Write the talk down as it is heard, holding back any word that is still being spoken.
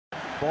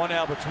Ball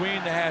now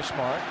between the hash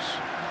marks.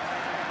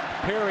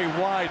 Perry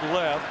wide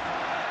left,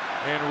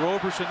 and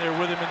Roberson there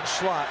with him in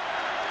slot.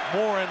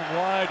 Morin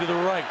wide to the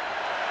right.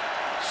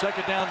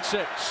 Second down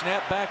 6.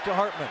 Snap back to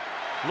Hartman.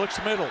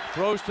 Looks middle,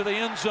 throws to the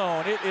end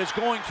zone. It is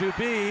going to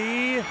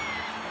be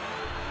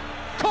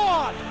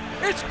caught.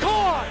 It's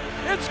caught.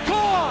 It's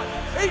caught.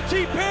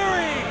 A.T.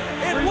 Perry,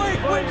 and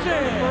Wake wins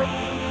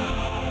it.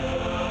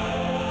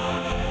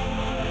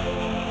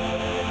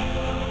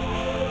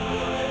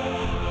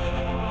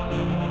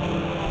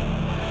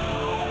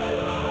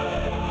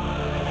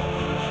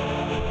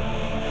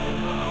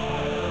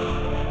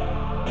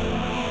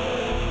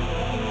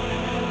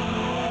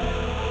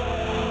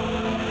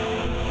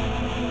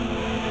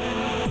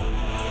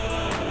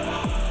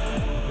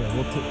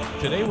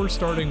 Today we're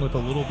starting with a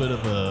little bit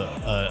of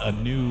a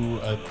new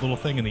little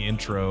thing in the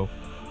intro.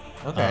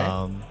 Okay.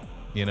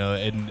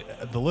 And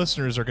the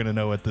listeners are going to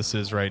know what this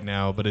is right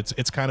now, but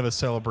it's kind of a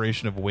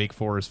celebration of Wake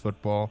Forest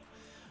football.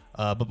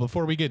 But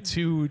before we get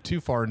too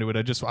far into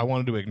it, I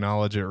wanted to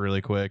acknowledge it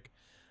really quick.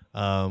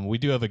 We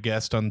do have a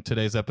guest on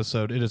today's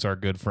episode. It is our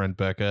good friend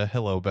Becca.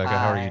 Hello, Becca.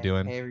 How are you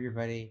doing? Hey,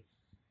 everybody.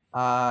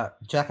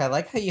 Jack, I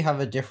like how you have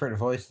a different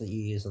voice that you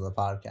use on the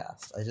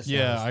podcast.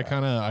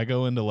 I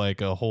go into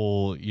like a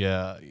whole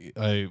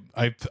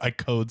I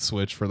code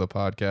switch for the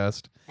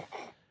podcast.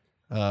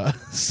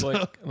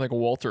 Like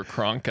Walter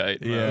Cronkite.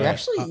 Yeah.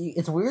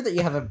 It's weird that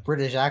you have a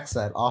British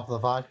accent off the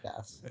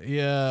podcast.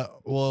 Yeah,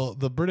 well,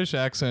 the British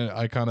accent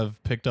I kind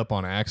of picked up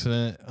on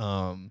accident.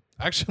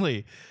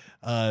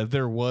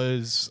 There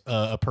was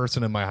a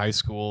person in my high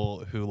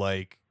school who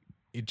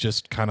it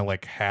just kind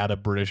of had a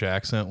British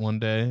accent one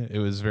day. It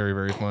was very,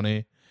 very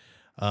funny.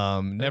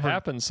 Never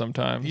happens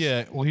sometimes.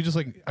 Yeah. Well, he just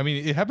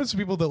it happens to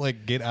people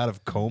that get out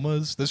of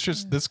comas.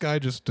 This guy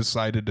just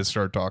decided to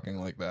start talking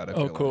like that.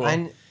 Oh, cool.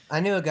 I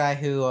knew a guy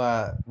who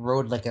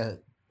rode like a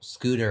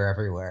scooter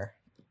everywhere.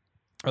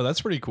 Oh,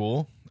 that's pretty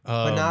cool.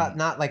 But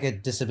not like a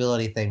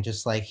disability thing.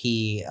 Just like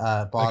he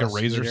bought like a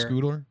razor scooter.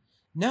 scooter.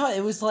 No,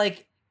 it was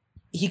like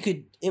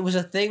it was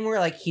a thing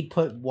where he'd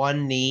put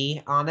one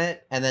knee on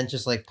it and then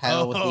just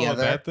pedal with the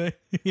other. That thing?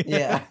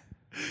 Yeah.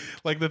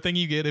 Like the thing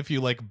you get if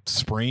you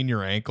sprain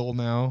your ankle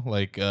now,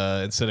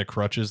 instead of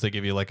crutches, they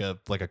give you like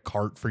a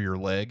cart for your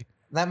leg.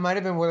 That might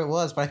have been what it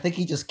was, but I think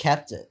he just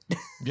kept it.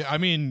 Yeah, I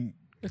mean,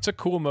 it's a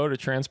cool mode of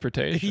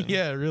transportation.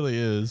 Yeah, it really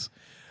is.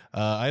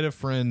 I had a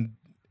friend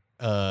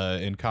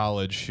in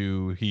college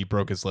who he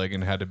broke his leg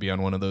and had to be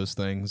on one of those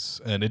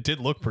things, and it did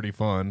look pretty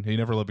fun. He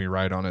never let me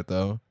ride on it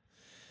though.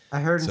 I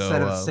heard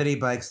instead of city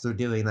bikes, they're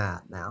doing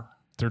that now.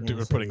 They're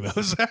putting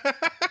those.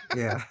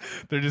 Yeah.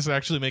 They're just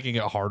actually making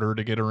it harder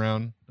to get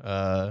around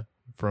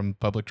from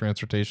public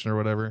transportation or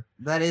whatever.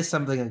 That is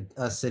something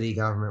a city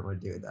government would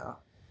do, though.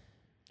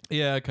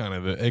 Yeah, it kind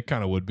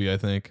of would be, I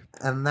think.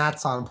 And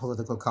that's on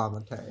political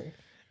commentary.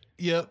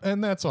 Yeah,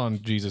 and that's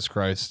on Jesus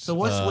Christ. So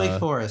what's Wake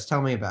Forest?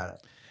 Tell me about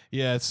it.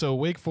 Yeah, so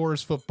Wake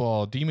Forest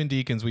football, Demon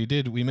Deacons, we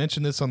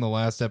mentioned this on the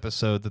last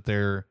episode that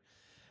they're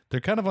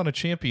kind of on a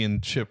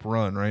championship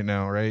run right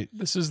now, right?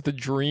 This is the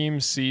dream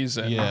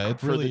season. Yeah, it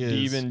for really the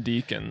is. Demon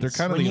Deacons. They're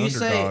kind of the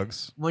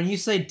underdogs. When you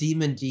say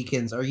Demon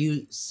Deacons, are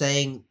you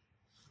saying,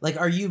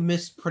 are you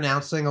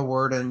mispronouncing a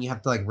word and you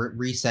have to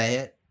re-say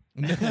it?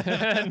 No,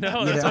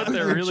 that's what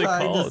they're really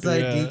trying called. to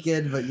say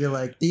deacon, but you're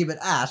like demon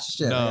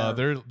shit. No,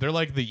 they're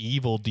like the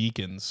evil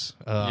deacons.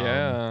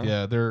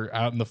 Yeah, they're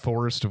out in the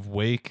forest of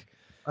Wake.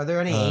 Are there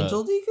any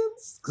angel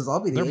deacons? Because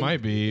I'll be. There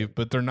might be,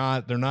 but they're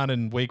not. They're not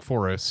in Wake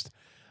Forest.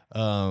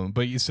 So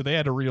they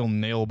had a real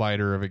nail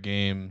biter of a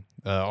game.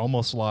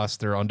 Almost lost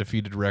their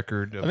undefeated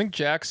record. I think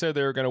Jack said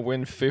they were going to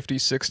win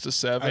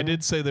 56-7. I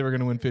did say they were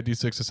going to win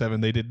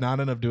 56-7. They did not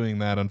end up doing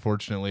that,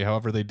 unfortunately.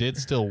 However, they did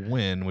still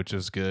win, which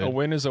is good. A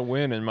win is a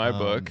win in my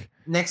book.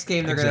 Next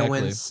game, they're going to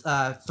win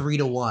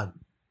 3-1.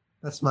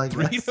 That's my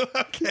guess.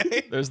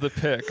 Okay. There's the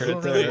pick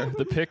right there.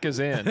 The pick is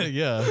in.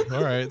 Yeah.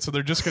 All right. So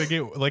they're just going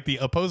to get the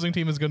opposing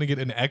team is going to get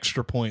an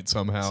extra point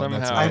somehow.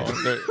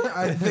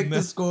 I picked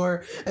a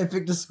score. I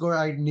picked a score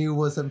I knew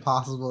was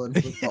impossible in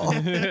football.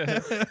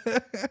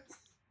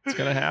 It's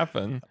gonna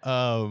happen.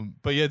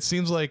 But yeah, it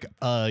seems like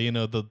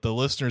the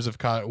listeners have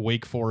caught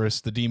Wake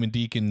Forest, the Demon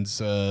Deacons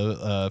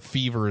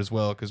fever as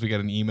well, because we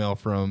got an email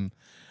from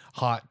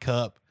Hot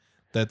Cup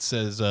that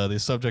says the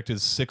subject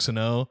is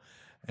 6-0.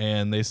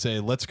 And they say,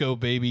 "Let's go,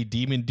 baby!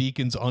 Demon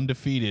Deacons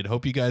undefeated.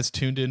 Hope you guys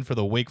tuned in for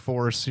the Wake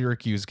Forest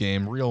Syracuse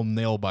game. Real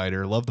nail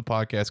biter. Love the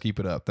podcast. Keep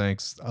it up.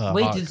 Thanks."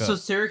 Wait, so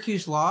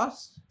Syracuse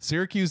lost?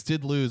 Syracuse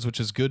did lose, which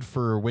is good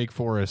for Wake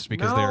Forest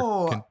because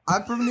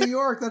I'm from New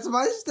York. That's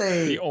my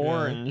state. The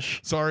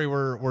Orange. Yeah. Sorry,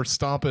 we're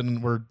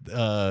stomping. We're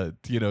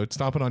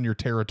stomping on your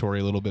territory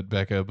a little bit,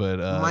 Becca. But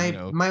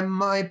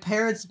my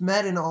parents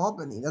met in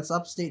Albany. That's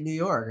upstate New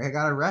York. I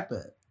gotta rep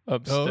it.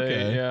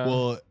 Upstate. Yeah.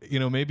 Well,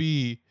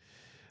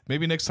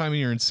 maybe next time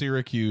you're in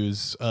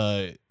Syracuse,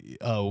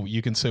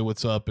 you can say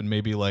what's up and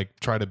maybe like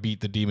try to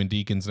beat the Demon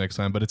Deacons next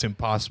time. But it's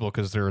impossible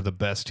because they're the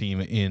best team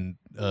in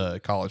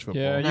college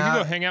football. Yeah, you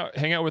can go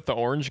hang out with the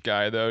orange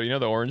guy though. You know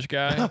the orange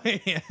guy?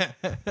 Yeah.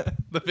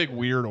 The big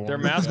weird orange. Their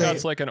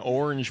mascot's like an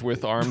orange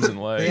with arms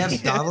and legs. They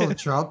have Donald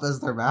Trump as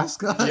their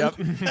mascot. Yep,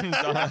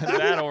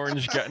 that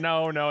orange guy.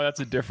 No, that's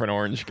a different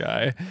orange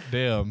guy.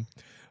 Damn,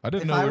 I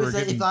didn't If know I we were was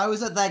getting. if I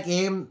was at that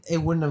game, it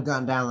wouldn't have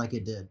gone down like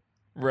it did.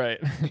 Right,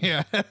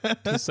 Yeah,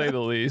 to say the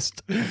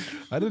least.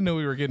 I didn't know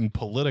we were getting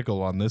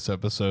political on this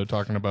episode,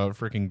 talking about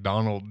freaking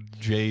Donald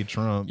J.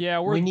 Trump. Yeah,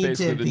 we're We need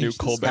basically to the new impeach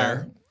this guy.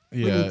 Colbert.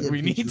 Yeah, we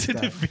impeach need this to guy.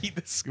 defeat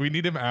this. We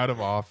need him out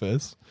of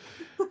office.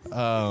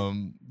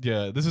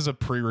 Yeah, this is a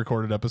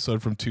pre-recorded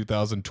episode from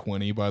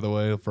 2020, by the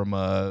way, from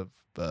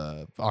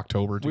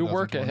October. We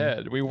work 2020.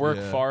 ahead. We work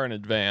Yeah. far in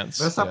advance.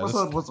 This Yeah,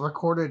 episode was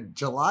recorded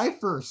July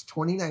 1st,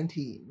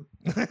 2019.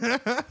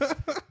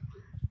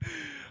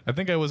 I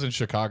think I was in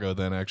Chicago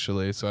then,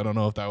 actually, so I don't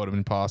know if that would have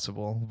been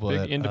possible. But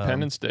Big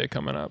Independence Day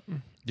coming up.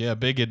 yeah,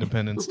 big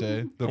Independence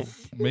Day.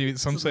 Maybe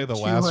some say the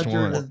last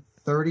one.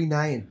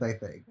 239th, I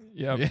think.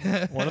 Yep,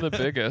 Yeah. one of the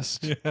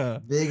biggest. Yeah.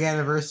 Big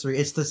anniversary.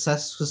 It's the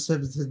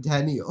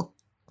sesquicentennial.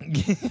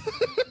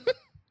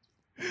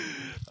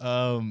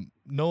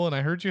 Nolan,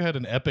 I heard you had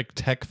an epic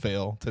tech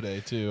fail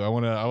today too. I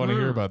wanna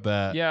hear about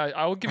that. Yeah,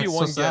 I will give you That's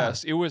one so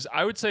sad. guess.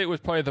 I would say it was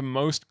probably the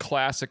most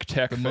classic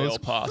tech The fail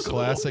most possible.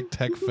 classic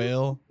tech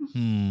fail.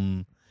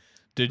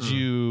 Did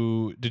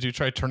you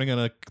try turning on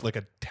a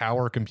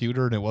tower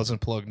computer and it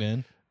wasn't plugged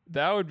in?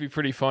 That would be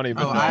pretty funny.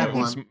 But Oh, no, I have it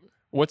was, one.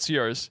 what's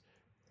yours?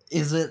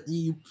 Is it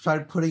you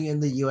tried putting in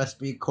the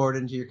USB cord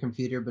into your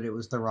computer, but it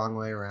was the wrong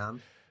way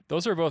around?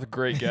 Those are both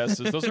great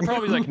guesses. Those are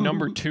probably like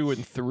number 2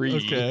 and 3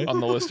 Okay. on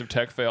the list of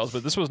tech fails,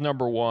 but this was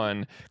number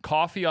 1.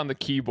 Coffee on the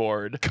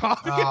keyboard.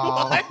 Coffee.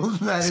 Oh,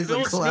 that is a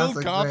Spilled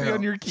classic coffee fail.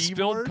 on your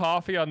Spilled keyboard.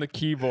 coffee on the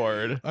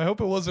keyboard. I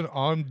hope it wasn't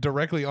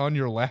directly on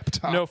your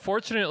laptop. No,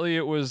 fortunately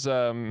it was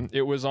on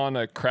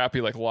a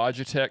crappy like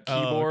Logitech Oh,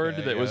 keyboard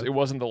okay, yeah. it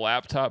wasn't the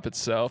laptop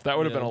itself. That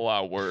would have Yeah. been a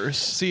lot worse.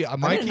 See, I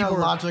my didn't know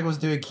keyboard. Logic was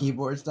doing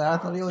keyboard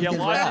stuff. I thought he only Yeah,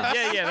 did Logitech,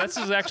 rap. yeah, this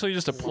is actually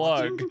just a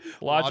plug.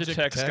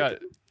 Logitech's Tech. got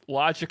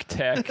Logic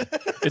Tech.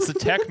 It's the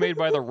tech made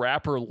by the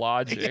rapper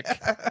Logic.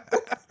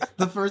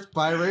 The first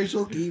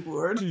biracial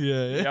keyboard.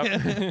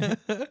 Yeah.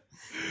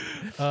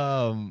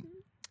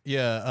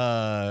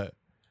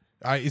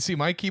 You see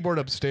my keyboard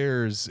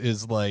upstairs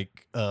is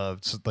like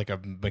it's like a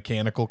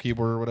mechanical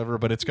keyboard or whatever,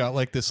 but it's got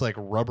like this like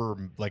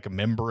rubber like a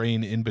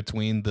membrane in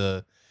between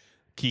the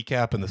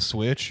keycap and the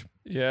switch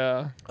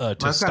Yeah. to Mine's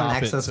got an stop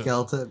it.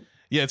 exoskeleton.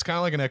 Yeah, it's kind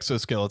of like an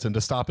exoskeleton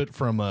to stop it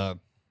from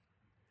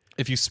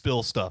if you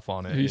spill stuff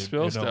on it. If you it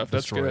spill don't stuff,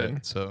 that's destroy good.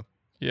 it. So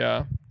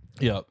Yeah.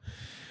 yeah.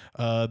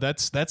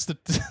 That's the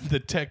the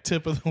tech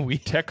tip of the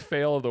week. Tech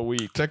fail of the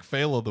week. Tech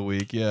fail of the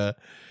week, yeah.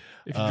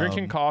 If you're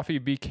drinking coffee,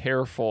 be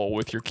careful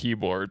with your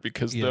keyboard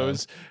because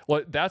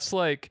that's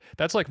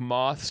like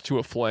moths to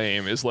a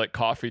flame is like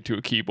coffee to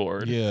a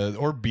keyboard. Yeah,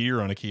 or beer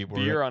on a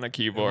keyboard. Beer on a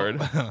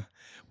keyboard.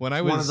 When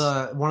I One was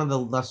of the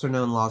lesser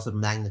known laws of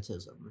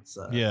magnetism. It's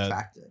Yeah.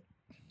 attractive.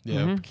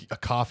 a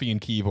coffee and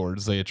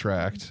keyboards they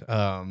attract.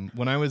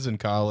 When I was in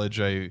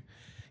college, I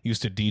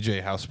used to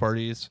DJ house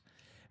parties,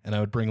 and I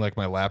would bring like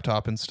my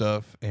laptop and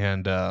stuff.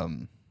 And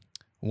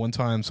one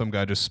time, some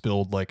guy just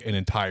spilled like an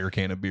entire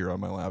can of beer on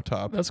my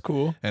laptop, That's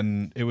cool.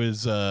 and it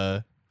was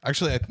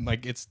actually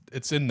like it's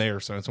in there,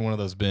 so it's in one of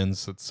those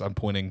bins. I'm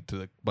pointing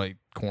to my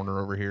corner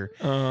over here.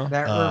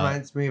 That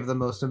reminds me of the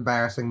most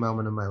embarrassing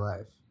moment of my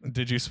life.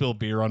 Did you spill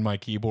beer on my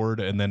keyboard,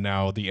 and then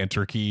now the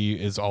enter key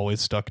is always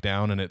stuck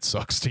down, and it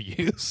sucks to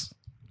use?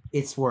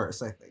 It's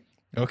worse, I think.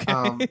 Okay.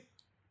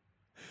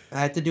 I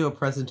had to do a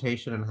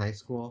presentation in high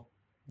school.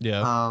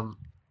 Yeah.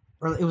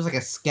 Or it was like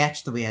a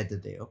sketch that we had to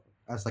do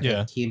as like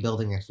Yeah. a team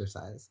building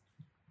exercise.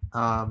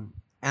 And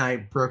I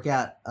broke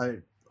out a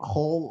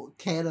whole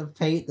can of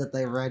paint that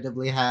they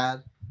randomly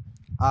had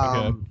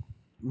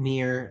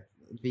near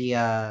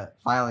the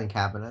filing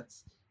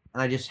cabinets.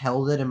 And I just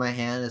held it in my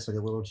hand as like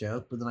a little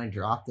joke, but then I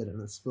dropped it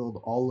and it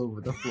spilled all over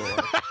the floor.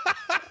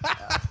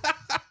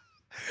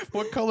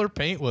 What color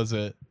paint was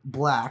it?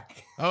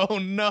 Black. Oh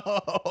no.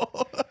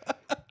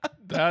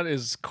 That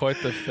is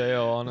quite the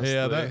fail, honestly.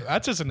 Yeah,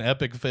 that's just an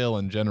epic fail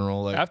in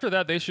general. Like, After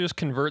that, they should just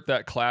convert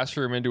that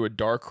classroom into a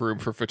dark room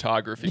for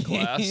photography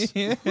class.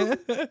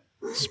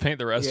 Just paint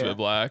the rest of Yeah. it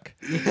black.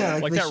 Yeah,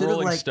 Like they that should've,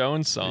 Rolling like,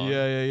 Stones song.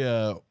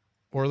 yeah.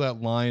 Or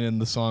that line in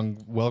the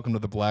song "Welcome to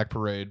the Black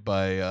Parade"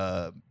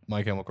 by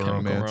My Chemical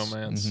Chemical Romance.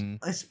 Romance. Mhm.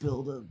 I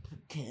spilled a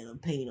can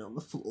of paint on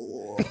the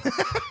floor.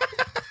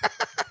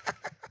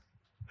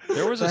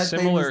 There was a That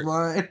similar famous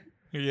line.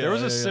 Yeah, there was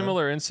yeah, a yeah.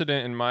 similar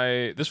incident in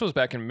my this was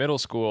back in middle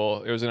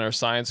school. It was in our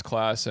science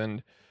class,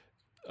 and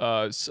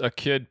a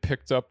kid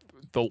picked up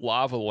the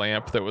lava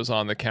lamp that was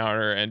on the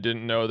counter and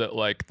didn't know that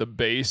like the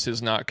base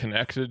is not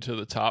connected to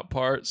the top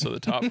part, so the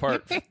top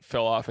part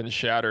fell off and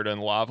shattered,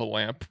 and lava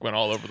lamp went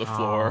all over the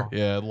floor.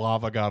 Yeah,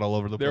 lava got all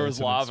over the place. There was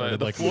and it lava. started,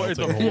 The like, floor-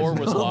 melting the holes floor in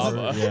was the floor.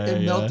 lava. Yeah,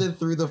 It yeah. melted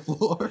through the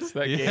floor. So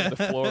that Yeah. game, the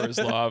floor is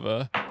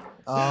lava.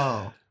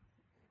 Oh.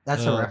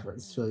 That's a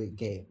reference to a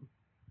game.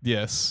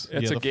 Yes.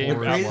 It's yeah, a the game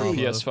Forge out on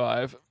crazy- Lava.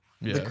 PS5.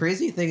 Yeah. The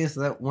crazy thing is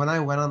that when I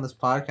went on this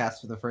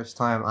podcast for the first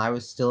time, I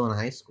was still in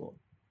high school.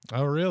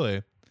 Oh,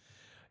 really?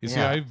 You see,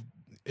 Yeah.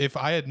 if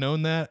I had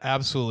known that,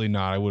 absolutely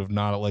not. I would have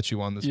not let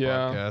you on this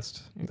Yeah.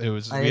 podcast.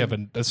 We have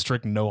a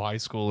strict no high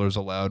schoolers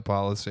allowed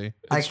policy.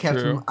 It's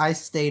true. I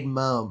stayed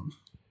mum.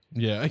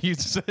 Yeah, he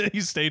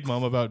stayed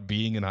mum about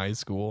being in high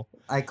school.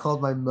 I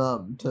called my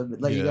mum to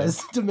let you Yeah.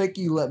 guys to make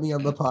you let me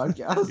on the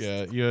podcast.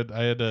 Yeah,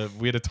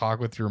 we had to talk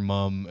with your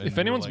mom. And If we were,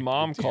 anyone's like,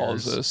 mom in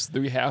calls tears. us,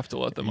 we have to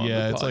let them on the podcast.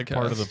 Yeah, it's like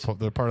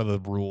part of the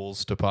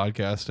rules to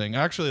podcasting.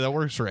 Actually, that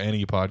works for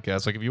any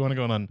podcast. Like if you want to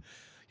go on,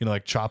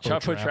 like Chapo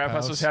Trap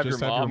House, just have your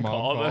mom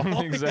call them.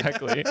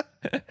 Exactly.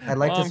 I'd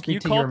like Mom, to can you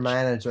speak to call your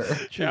manager.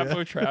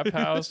 Chapo Trap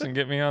House and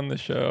get me on the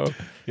show.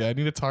 Yeah, I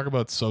need to talk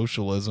about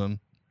socialism.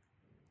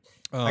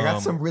 I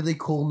got some really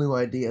cool new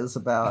ideas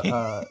about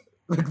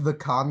the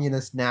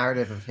communist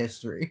narrative of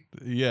history.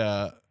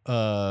 Yeah.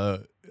 Yeah.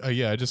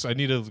 I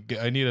need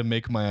to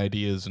make my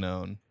ideas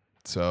known.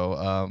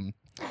 So,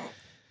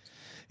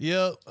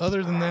 yeah.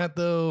 Other than that,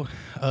 though,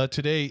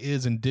 today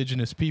is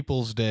Indigenous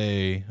Peoples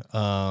Day,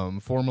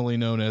 formerly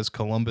known as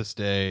Columbus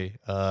Day.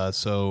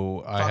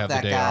 So I Fuck have the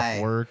that day guy.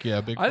 off work.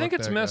 Yeah. I think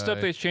it's messed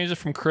up they changed it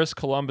from Chris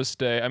Columbus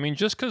Day. I mean,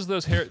 just because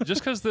those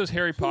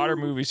Harry Potter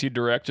movies he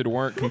directed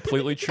weren't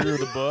completely true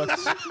to the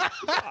books,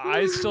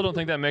 I still don't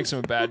think that makes him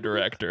a bad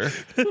director.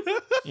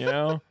 You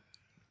know?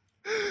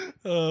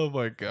 Oh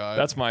my god.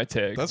 That's my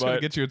take. That's but, gonna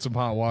get you in some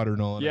hot water,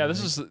 Nolan. Yeah, I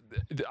this think.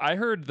 is. I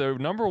heard the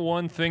number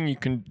one thing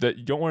that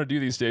you don't want to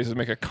do these days is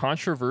make a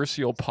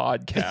controversial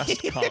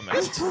podcast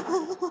comment.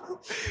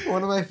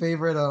 One of my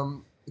favorite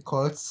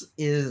quotes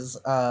is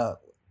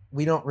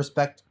we don't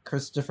respect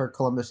Christopher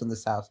Columbus in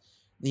this house.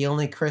 The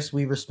only Chris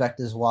we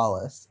respect is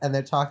Wallace. And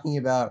they're talking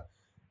about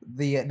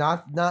the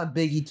not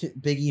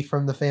Biggie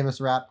from the famous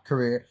rap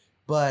career,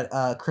 but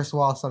Chris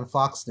Wallace on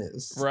Fox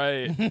News.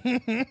 Right.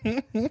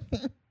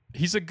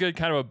 He's a good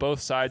kind of a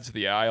both sides of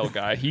the aisle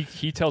guy.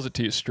 He tells it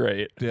to you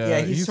straight. Yeah,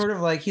 he's sort of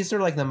like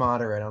the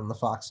moderate on the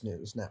Fox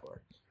News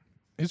network.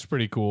 It's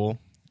pretty cool.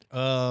 You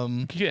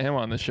can get him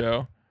on the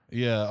show.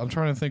 Yeah, I'm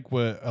trying to think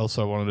what else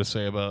I wanted to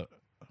say about.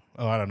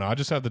 Oh, I don't know. I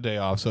just have the day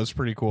off, so it's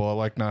pretty cool. I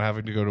like not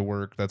having to go to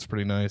work. That's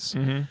pretty nice.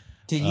 Mm-hmm.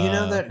 Did you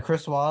know that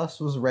Chris Wallace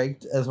was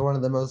ranked as one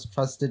of the most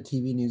trusted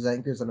TV news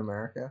anchors in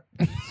America?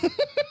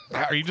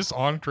 Are you just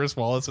on Chris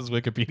Wallace's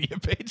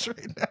Wikipedia page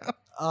right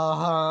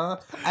now?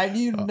 And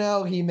you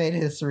know he made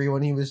history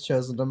when he was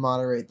chosen to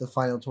moderate the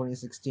final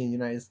 2016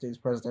 United States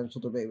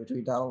presidential debate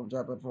between Donald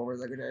Trump and former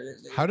Secretary of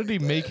State. How did he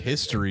make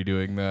history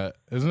doing that?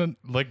 Isn't it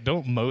like,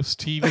 don't most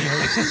TV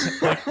hosts?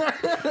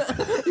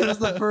 He was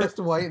the first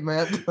white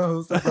man to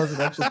host a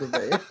presidential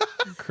debate.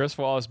 Chris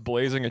Wallace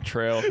blazing a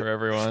trail for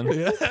everyone.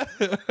 Yeah.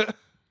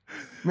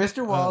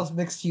 Mr. Wallace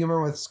mixed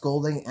humor with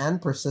scolding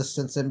and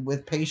persistence, and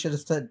with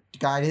patience to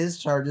guide his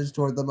charges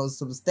toward the most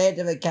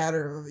substantive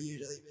encounter of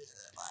usually.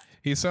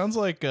 He sounds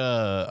like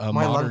a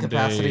My lung modern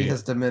capacity day.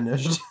 has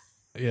diminished.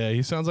 Yeah,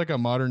 he sounds like a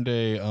modern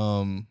day.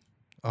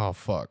 Oh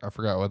fuck, I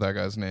forgot what that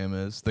guy's name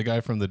is. The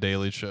guy from the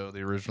Daily Show, the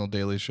original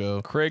Daily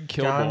Show. Craig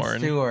John Kilborn.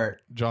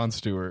 Stewart. Jon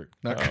Stewart,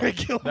 not Oh, Craig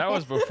Kilborn. That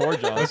was before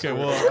John Okay, Stewart.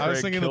 well, I was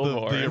Craig thinking of the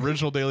Kilborn.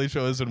 original Daily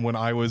Show is when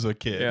I was a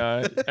kid.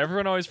 Yeah,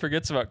 everyone always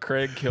forgets about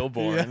Craig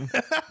Kilborn.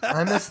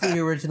 I miss the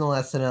original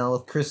SNL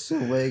with Chris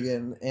Wiig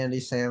and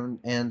Andy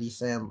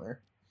Sandler.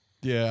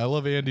 Yeah, I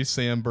love Andy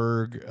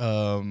Samberg,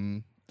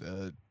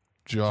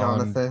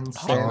 Jonathan John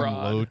Samberg.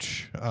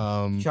 Loach.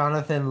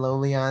 Jonathan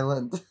Lonely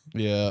Island.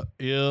 Yeah.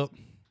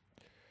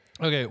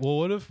 Okay, well,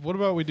 what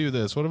about we do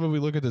this? What about we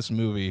look at this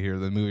movie here,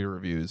 the movie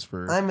reviews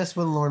for... I miss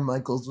when Lorne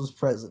Michaels was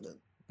president.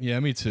 Yeah,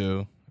 me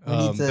too. We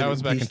need to That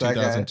was back in impeach that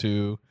guy.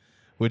 2002,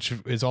 which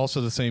is also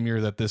the same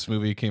year that this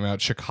movie came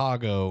out.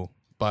 Chicago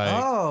by...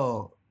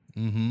 Oh,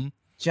 Mm-hmm.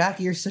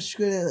 Jack, you're so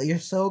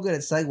good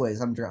at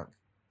segues. I'm drunk.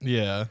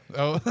 Yeah.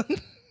 Oh.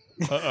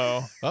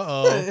 Uh-oh.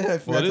 Uh-oh. I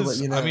forgot Well, it to let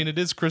is, you know. I mean, it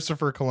is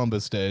Christopher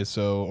Columbus Day,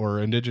 or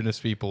Indigenous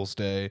Peoples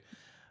Day.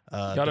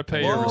 Gotta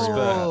pay depending your on where you're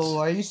at. Whoa,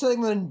 are you saying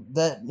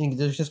that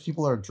there's just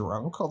people are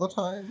drunk all the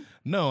time?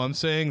 No, I'm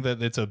saying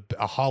that it's a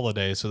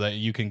holiday so that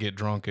you can get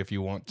drunk if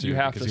you want to. You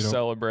have to because you don't-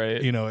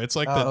 celebrate. You know, it's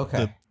like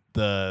okay.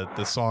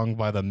 the song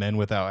by the Men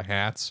Without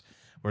Hats,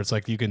 where it's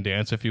like you can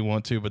dance if you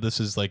want to, but this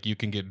is like you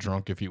can get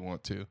drunk if you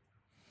want to.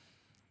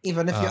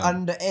 Even if you're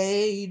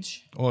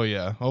underage. Oh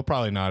yeah. Oh,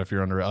 probably not if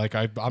you're under. Like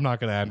I'm not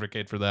going to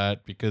advocate for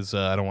that because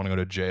I don't want to go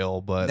to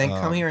jail. But Then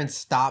come here and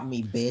stop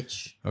me,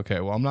 bitch. Okay.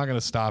 Well, I'm not going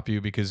to stop you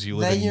because you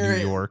live Then in New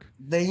you're- York.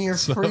 Then you're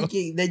So-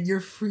 freaking.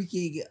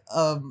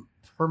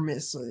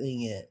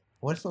 Permitting it.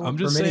 What's the word? I'm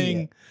just Permitting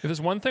saying. If there's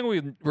one thing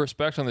we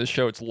respect on this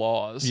show, it's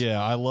laws. Yeah,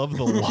 I love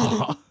the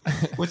law.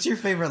 it? What's your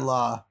favorite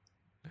law?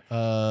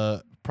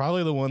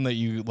 Probably the one that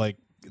you like.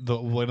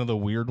 One of the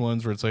weird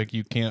ones where it's like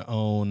you can't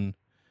own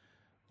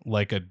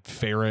like a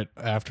ferret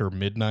after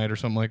midnight or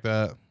something like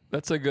that.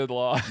 That's a good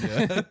law.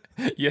 Yeah.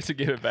 You have to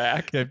give it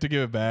back. You have to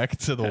give it back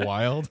to the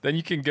wild. Then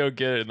you can go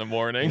get it in the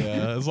morning.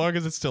 Yeah, as long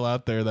as it's still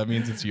out there, that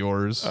means it's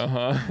yours.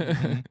 Uh-huh.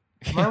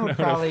 Mine would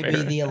No, probably be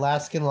fair. the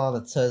Alaskan law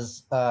that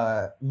says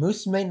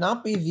moose may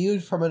not be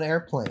viewed from an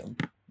airplane.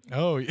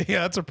 Oh, yeah,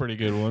 that's a pretty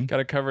good one. Got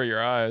to cover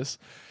your eyes.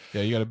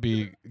 Yeah, you got to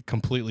be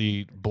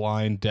completely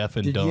blind, deaf,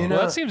 and Did you dumb. know-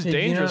 Well, that seems did you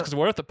dangerous know- because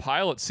what if the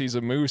pilot sees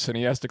a moose and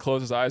he has to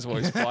close his eyes while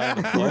he's flying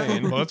the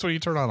plane? Well, that's when you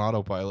turn on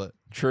autopilot.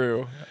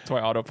 True. That's why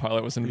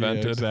autopilot was Yeah,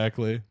 invented.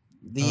 exactly.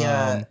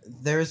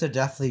 There was a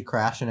deathly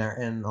crash in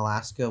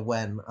Alaska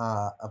when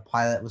a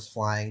pilot was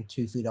flying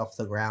 2 feet off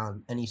the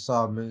ground and he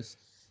saw a moose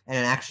and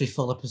it actually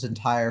filled up his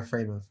entire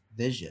frame of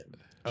vision.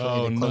 So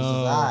he had to close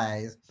his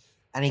eyes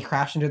and he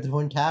crashed into the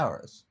Twin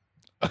Towers.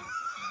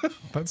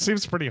 That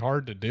seems pretty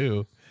hard to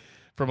do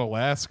from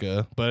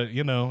Alaska, but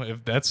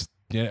if that's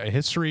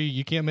history,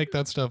 you can't make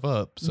that stuff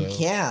up. So You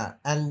can't.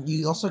 And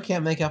you also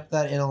can't make up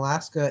that in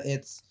Alaska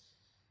it's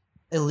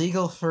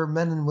illegal for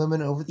men and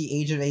women over the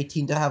age of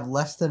 18 to have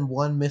less than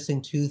one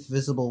missing tooth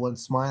visible when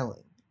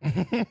smiling.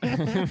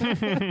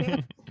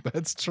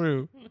 that's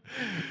true.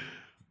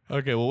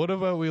 Okay, well, what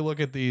about we look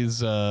at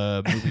these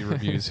movie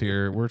reviews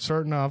here? We're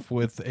starting off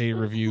with a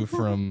review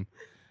from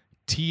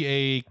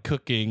T.A.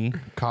 Cooking.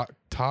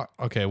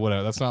 Okay,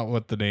 whatever. That's not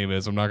what the name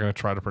is. I'm not going to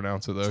try to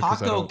pronounce it, though.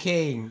 'cause I Taco don't-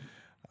 King.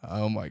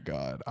 Oh, my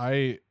God.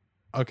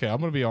 Okay, I'm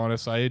going to be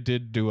honest. I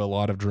did do a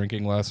lot of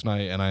drinking last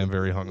night, and I am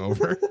very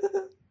hungover.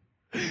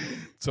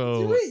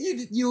 So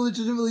Wait, you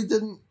legitimately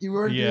didn't. You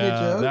weren't doing a yeah,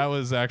 joke? that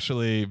was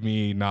actually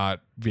me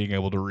not being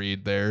able to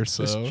read there.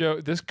 So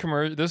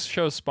This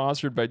show is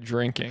sponsored by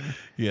drinking.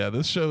 yeah,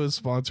 this show is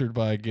sponsored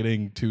by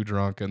getting too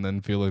drunk and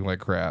then feeling like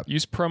crap.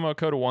 Use promo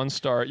code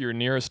 1star at your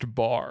nearest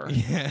bar.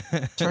 Yeah.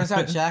 Turns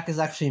out Jack is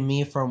actually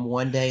me from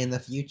one day in the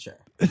future.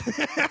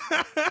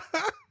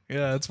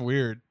 Yeah, that's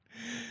weird.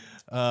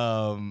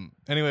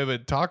 Anyway,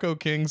 but Taco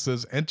King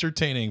says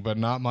entertaining, but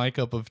not my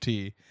cup of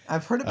tea.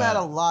 I've heard about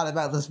a lot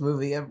about this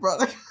movie, and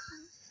brother.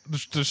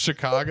 To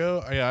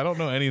Chicago? Yeah, I don't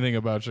know anything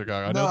about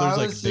Chicago. I know No, there's I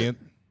like was dan-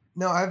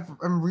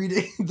 I'm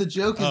reading. The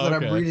joke is Oh, that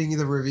okay. I'm reading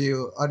the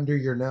review under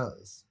your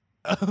nose.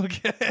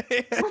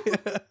 Okay.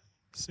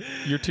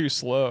 You're too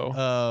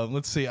slow.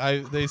 Let's see.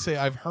 They say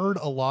I've heard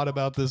a lot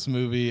about this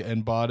movie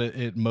and bought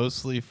it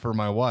mostly for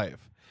my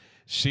wife.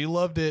 She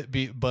loved it,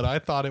 but I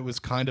thought it was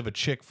kind of a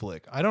chick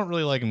flick. I don't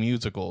really like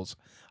musicals.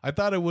 I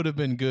thought it would have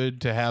been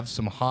good to have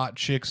some hot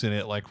chicks in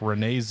it like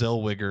Renee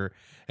Zellweger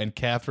and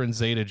Catherine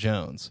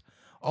Zeta-Jones.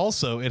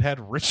 Also, it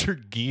had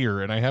Richard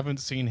Gere, and I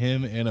haven't seen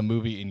him in a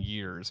movie in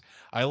years.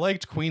 I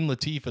liked Queen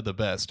Latifah the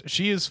best.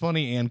 She is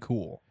funny and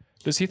cool.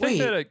 Does he think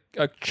Wait.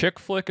 that a chick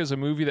flick is a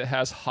movie that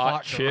has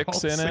hot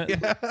chicks girls. in it?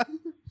 Yeah.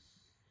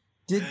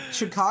 Did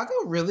Chicago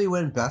really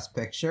win Best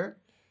Picture?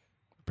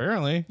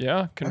 Apparently.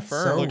 Yeah, That's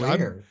confirmed. so Look, I'm-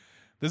 weird.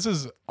 This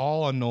is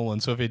all on Nolan,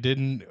 so if it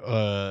didn't...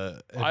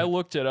 I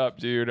looked it up,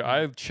 dude.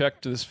 I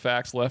checked this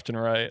facts left and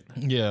right.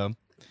 Yeah.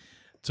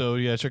 So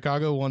yeah,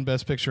 Chicago won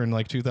Best Picture in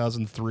like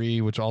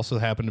 2003, which also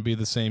happened to be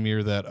the same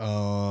year that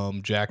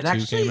Jack It 2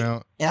 actually- came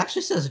out. It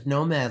actually says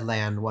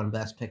Nomadland won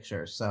Best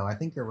Picture, so I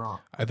think you're wrong.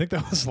 I think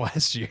that was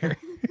last year.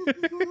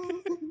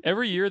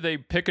 Every year they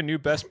pick a new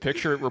best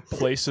picture, it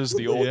replaces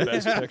the old Yeah.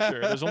 best picture.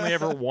 There's only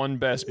ever one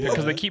best picture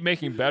because they keep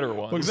making better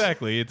ones. Well,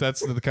 exactly.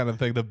 That's the kind of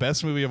thing. The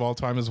best movie of all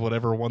time is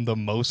whatever won the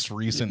most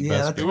recent Yeah,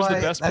 Best that's It was why-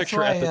 the best that's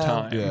picture at the why,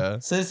 time. Yeah.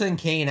 Citizen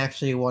Kane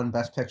actually won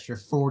Best Picture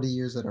 40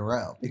 years in a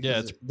row because Yeah,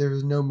 it's- there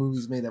was no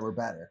movies made that were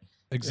better.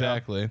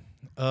 Exactly.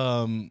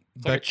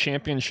 It's like a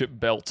championship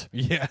belt.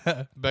 Yeah.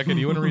 Becca, do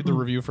you want to read the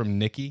review from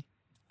Nikki?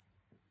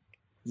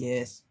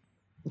 Yes.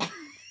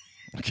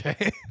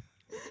 Okay.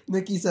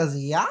 Nikki says,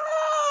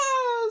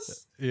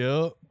 yes!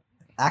 Yep.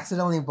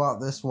 Accidentally bought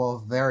this while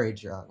very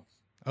drunk.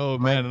 Oh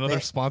My man, another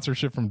ba-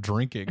 sponsorship from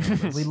drinking.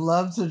 We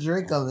love to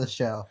drink on this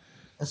show,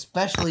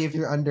 especially if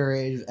you're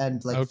underage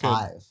and like Okay.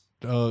 5.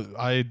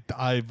 I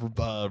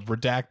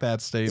redact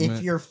that statement.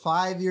 If you're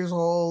 5 years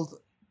old,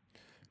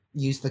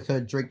 use the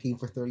code drinking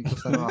for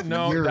 30% off.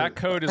 No, You're- that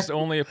code is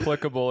only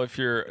applicable if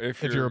you're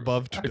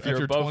above if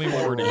you're above 21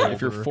 or 40,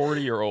 if you're older.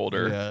 40 or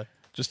older. Yeah.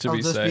 Just to I'll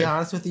be just safe. be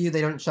honest with you,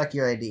 they don't check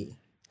your ID.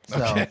 So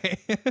Okay.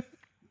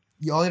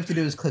 all you have to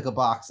do is click a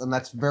box, and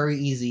that's very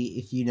easy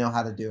if you know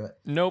how to do it.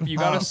 Nope, you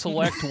gotta Um,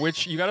 select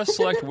which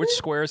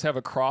squares have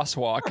a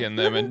crosswalk in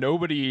them, and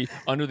nobody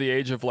under the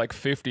age of like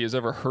 50 has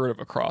ever heard of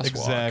a crosswalk.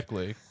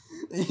 Exactly.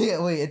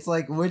 Yeah, wait, it's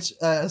like which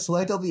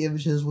select all the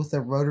images with a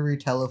rotary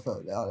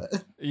telephone on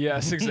it.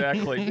 Yes,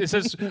 exactly. It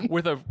says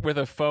with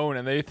a phone,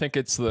 and they think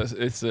it's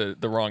the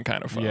wrong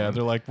kind of phone. Yeah,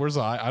 they're like, "Where's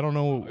the? I don't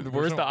know.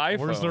 Where's the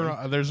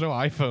iPhone? There's no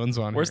iPhones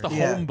on Where's here." the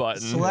Yeah, home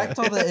button? Select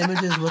all the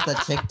images with a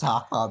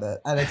TikTok on it,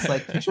 and it's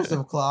like pictures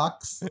of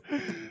clocks.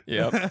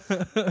 Yep.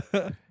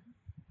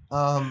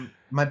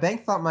 My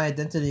bank thought my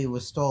identity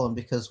was stolen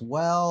because,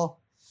 well,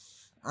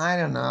 I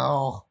don't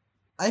know.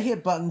 I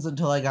hit buttons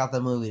until I got the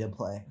movie to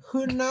play.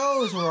 Who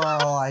knows where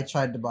all I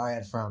tried to buy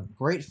it from?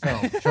 Great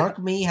film. Drunk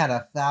me had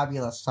a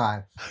fabulous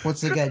time.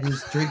 Once again,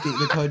 use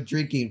the code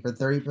drinking for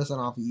 30%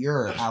 off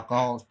your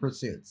alcohol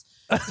pursuits.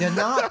 Did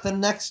not the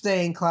next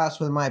day in class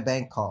when my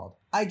bank called.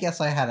 I guess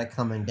I had a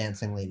coming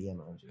dancing lady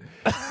emoji.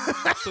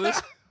 So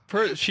this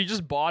She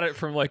just bought it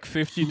from like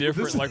 50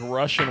 different like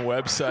Russian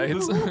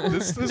websites.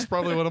 This is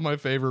probably one of my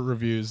favorite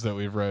reviews that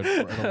we've read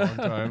in a long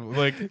time.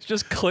 Like It's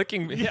just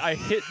clicking. I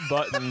hit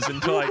buttons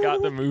until I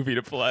got the movie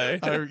to play.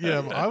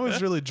 I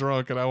was really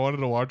drunk and I wanted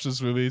to watch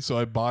this movie, so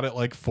I bought it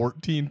like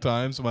 14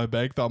 times. And my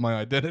bank thought my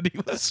identity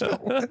was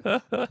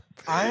stolen.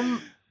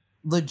 I'm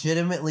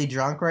legitimately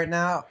drunk right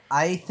now.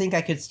 I think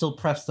I could still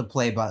press the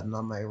play button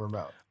on my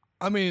remote.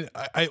 I mean,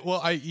 I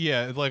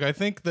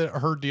think that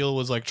her deal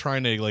was like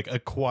trying to like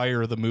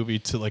acquire the movie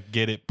to like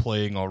get it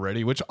playing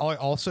already, which I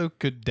also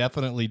could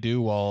definitely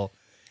do while,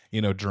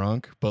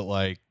 drunk. But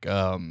like,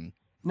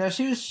 No,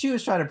 she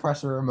was trying to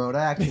press the remote.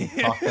 I actually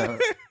talked out.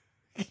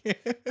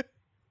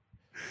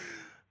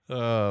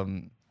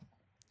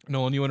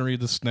 Nolan, you want to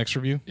read this next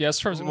review?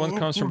 Yes, one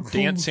comes from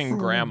Dancing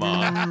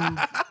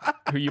Grandma,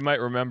 who you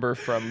might remember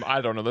from, I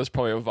don't know, there's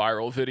probably a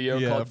viral video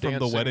called from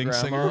Dancing the Wedding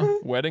Grandma. Singer.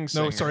 Wedding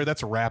Singer. No, sorry,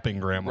 that's Rapping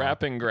Grandma.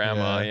 Rapping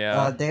Grandma,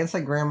 yeah.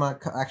 Dancing Grandma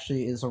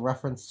actually is a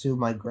reference to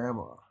my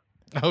grandma.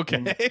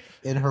 Okay.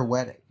 In her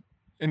wedding.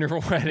 In her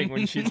wedding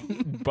when she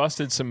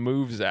busted some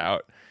moves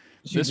out.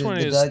 This one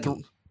is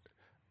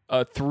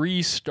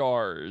 3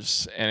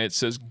 stars, and it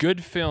says,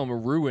 good film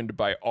ruined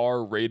by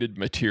R-rated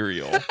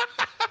material.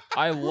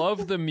 I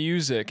love the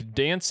music,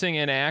 dancing,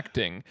 and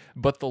acting,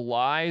 but the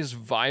lies,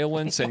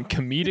 violence, and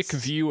comedic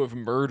view of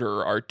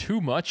murder are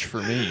too much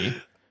for me.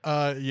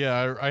 I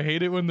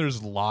hate it when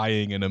there's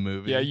lying in a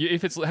movie. Yeah,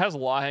 if it has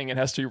lying, it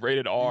has to be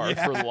rated R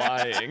for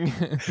lying.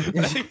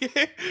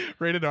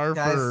 Rated R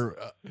Guys,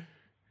 for...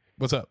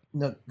 what's up?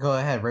 No, go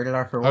ahead. Rated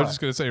R for what? I was just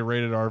going to say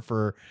rated R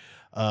for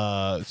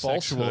sexual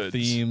Falsehoods.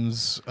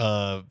 themes,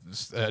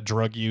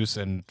 drug use,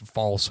 and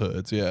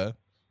falsehoods, yeah.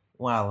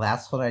 Wow,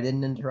 that's what I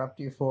didn't interrupt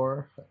you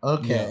for?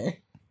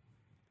 Okay.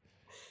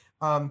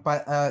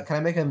 But can I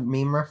make a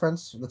meme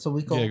reference? That's what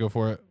we call Yeah, go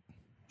for it.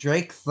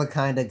 Drake's the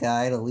kind of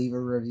guy to leave a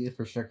review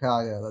for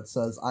Chicago that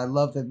says, I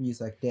love the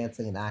music,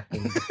 dancing, and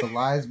acting, but the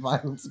lies,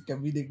 violence, and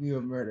comedic view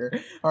of murder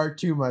are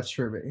too much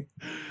for me.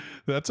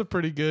 That's a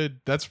pretty good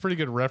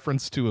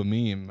reference to a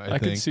meme, I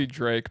think. could see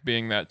Drake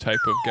being that type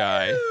of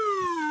guy.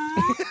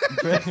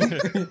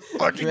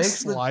 Fucking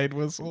slide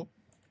whistle.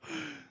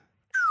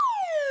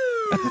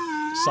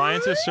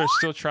 Scientists are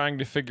still trying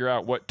to figure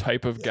out what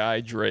type of guy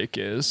Drake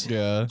is.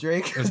 Yeah.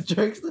 Drake's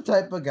the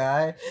type of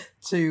guy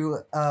to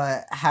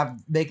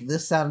make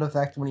this sound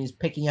effect when he's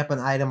picking up an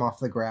item off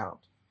the ground.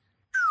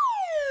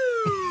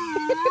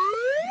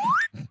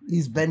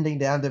 He's bending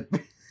down to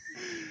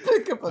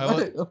pick up an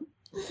item.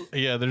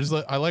 Yeah, there's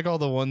I like all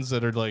the ones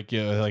that are like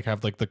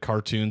have like the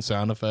cartoon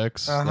sound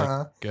effects,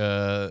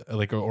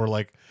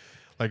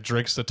 like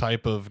Drake's the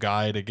type of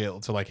guy to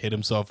get to like hit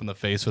himself in the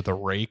face with a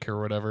rake or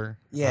whatever.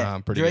 Yeah,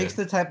 Drake's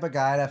the type of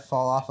guy to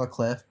fall off a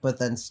cliff but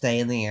then stay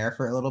in the air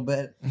for a little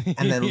bit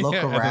and then look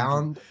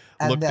around,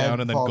 look down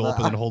and then gulp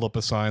and then down. hold up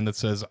a sign that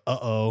says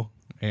 "uh-oh,"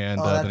 and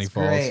then he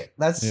falls. Great.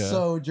 That's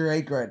so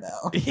Drake right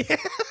now. Yeah.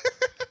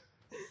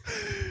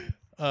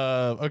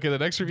 Okay, the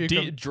next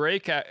review.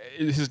 Drake,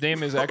 his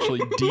name is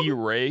actually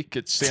D-Rake.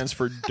 It stands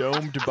for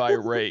Domed by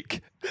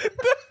Rake. He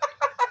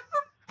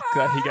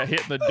got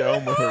hit in the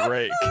dome with a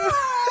rake.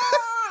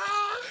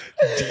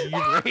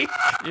 D-Rake?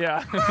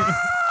 Yeah.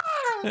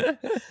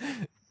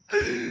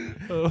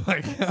 Oh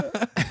my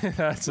god.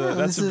 That's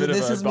a bit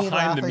of a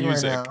behind the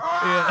music.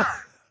 Right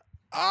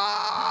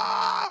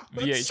Yeah.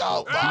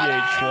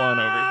 VH1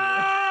 over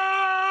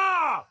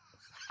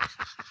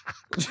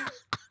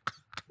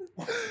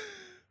here.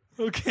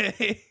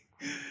 Okay.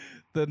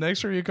 The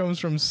next review comes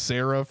from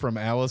Sarah from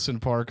Allison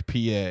Park, PA.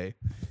 And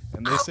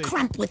they say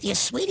Crump with your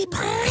sweetie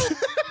pie.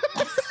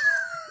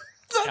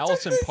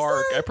 Allison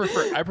Park. I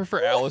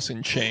prefer Alice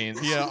in Chains.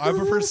 Yeah, I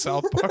prefer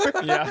South Park.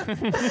 Yeah.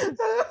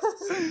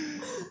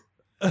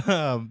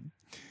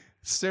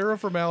 Sarah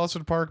from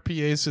Allison Park,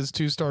 PA says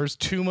 2 stars,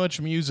 too much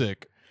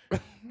music.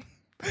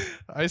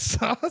 I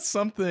saw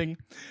nothing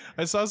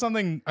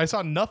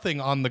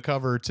on the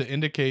cover to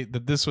indicate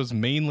that this was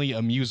mainly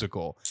a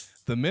musical.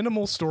 The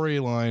minimal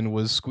storyline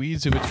was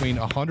squeezed in between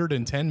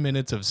 110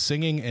 minutes of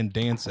singing and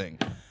dancing.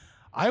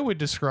 I would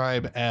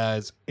describe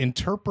as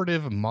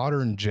interpretive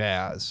modern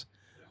jazz.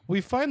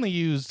 We finally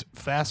used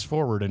fast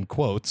forward in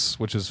quotes,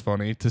 which is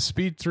funny, to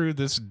speed through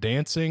this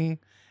dancing,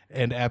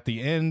 and at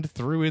the end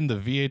threw the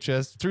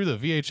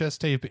VHS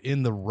tape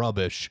in the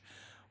rubbish.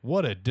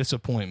 What a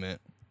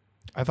disappointment.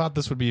 I thought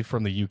this would be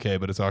from the UK,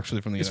 but it's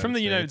actually from the United States. It's from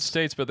the United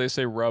States, but they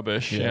say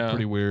rubbish. Yeah,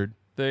 pretty weird.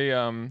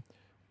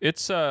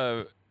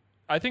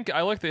 I think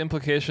I like the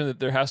implication that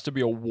there has to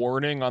be a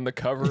warning on the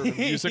cover of a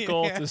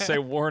musical to say,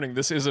 warning,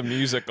 this is a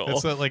musical.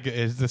 It's not like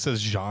this says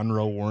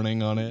genre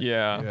warning on it.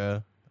 Yeah.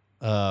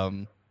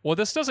 Well,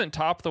 this doesn't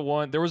top the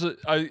one. There was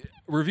a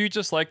review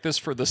just like this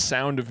for The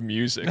Sound of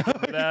Music.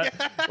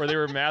 Where they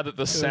were mad that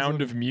The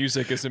Sound of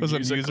Music is a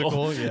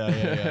musical. Yeah.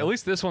 At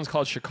least this one's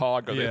called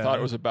Chicago. They thought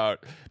it was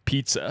about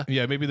pizza.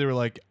 Yeah, maybe they were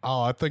like,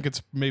 oh, I think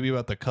it's maybe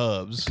about the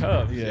Cubs.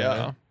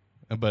 Yeah.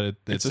 But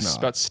it's not.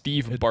 about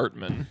Steve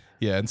Bartman.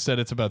 Yeah, instead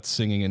it's about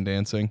singing and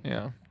dancing.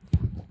 Yeah.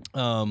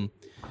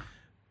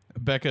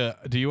 Becca,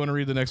 do you want to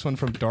read the next one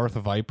from Darth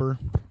Viper?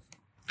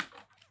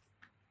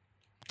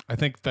 I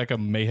think Becca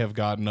may have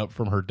gotten up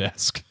from her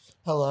desk.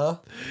 Hello?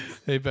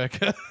 Hey,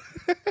 Becca.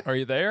 Are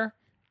you there?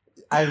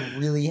 I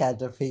really had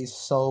to pee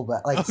so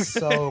bad. Like,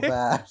 so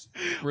bad.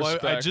 Well, I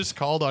Respect. just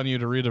called on you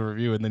to read a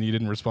review, and then you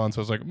didn't respond, so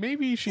I was like,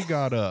 maybe she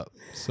got up.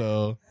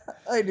 So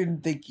I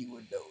didn't think you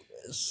would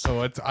notice.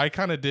 So I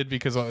kind of did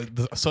because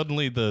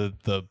suddenly the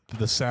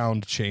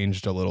sound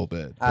changed a little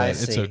bit, but I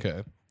it's see.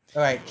 okay.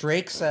 All right,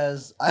 Drake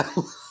says, I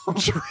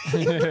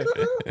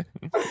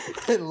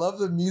love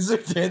the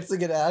music,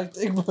 dancing, and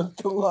acting, but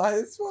the lie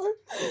is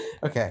fine.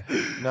 Okay,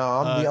 no,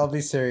 I'll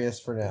be serious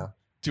for now.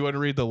 Do you want to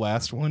read the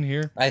last one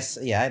here?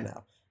 Yeah, I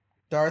know.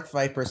 Darth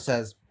Viper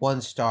says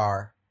 1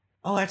 star.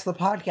 Oh, that's the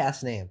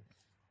podcast name.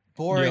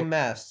 Boring Yep.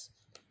 mess.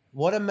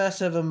 What a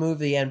mess of a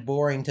movie and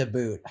boring to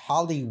boot.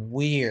 Holly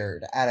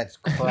weird at its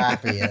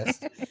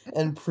crappiest,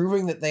 and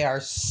proving that they are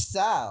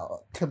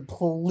so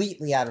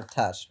completely out of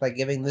touch by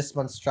giving this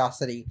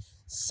monstrosity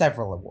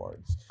several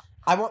awards.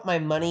 I want my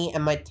money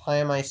and my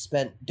time I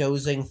spent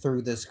dozing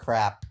through this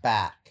crap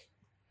back.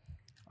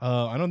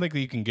 I don't think that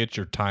you can get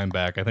your time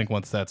back. I think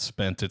once that's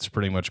spent, it's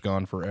pretty much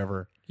gone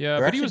forever. Yeah,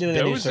 They're but he was actually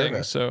doing a new dozing,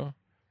 service. so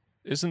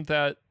isn't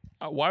that...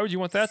 why would you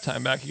want that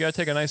time back? You got to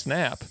take a nice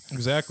nap.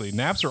 Exactly.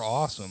 Naps are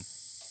awesome.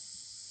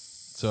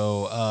 So,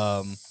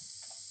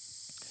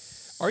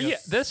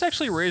 This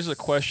actually raises a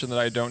question that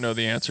I don't know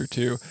the answer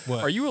to.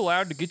 What? Are you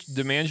allowed to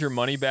demand your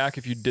money back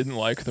if you didn't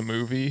like the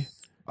movie?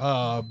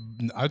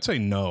 I'd say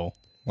no.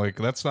 Like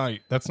that's not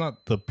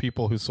the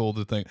people who sold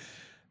the thing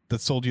that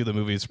sold you the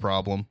movie's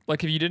problem.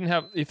 Like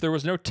if there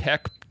was no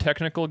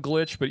technical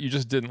glitch, but you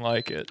just didn't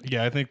like it.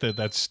 Yeah, I think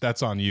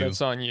that's on you.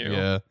 That's on you.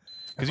 Yeah.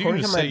 Because you can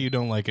According just to say my- you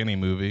don't like any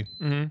movie.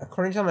 Mm-hmm.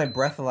 According to my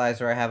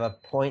breathalyzer, I have a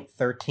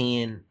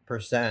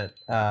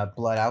 0.13%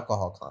 blood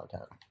alcohol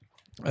content.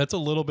 That's a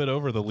little bit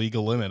over the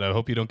legal limit. I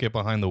hope you don't get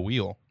behind the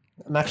wheel.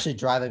 I'm actually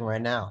driving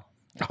right now.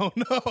 Oh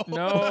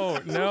no.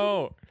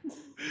 No.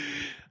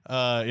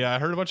 Yeah, I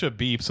heard a bunch of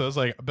beeps. So I was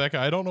like, Becca,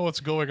 I don't know what's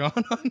going on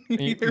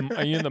here.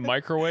 Are you in the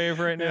microwave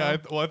right now? Yeah,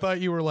 I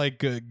thought you were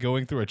like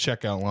going through a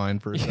checkout line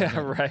for a second. Yeah,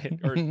 right.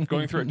 Or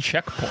going through a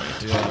checkpoint.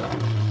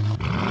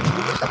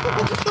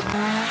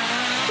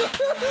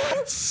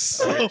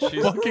 So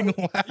She's fucking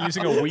loud.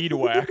 using a weed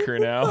whacker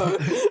now.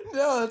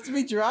 No, it's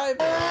me driving.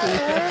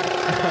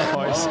 Oh,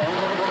 I see.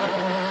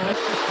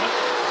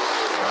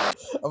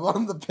 I'm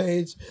on the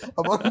page.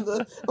 I'm on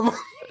the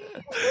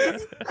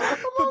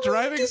The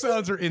driving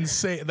sounds are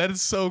insane. That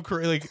is so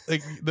crazy.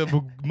 Like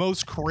the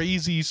most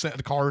crazy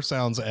car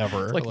sounds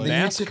ever. Like the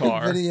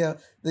NASCAR.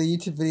 The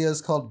YouTube video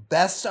is called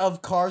Best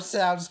of Car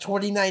Sounds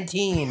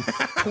 2019.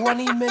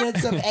 20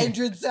 minutes of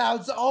engine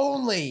sounds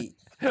only.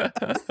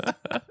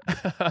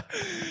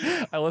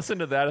 I listened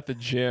to that at the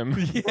gym.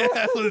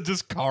 yeah,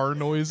 just car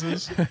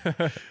noises.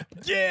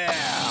 Yeah.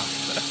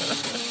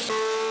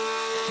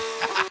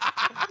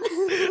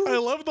 I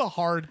love the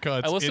hard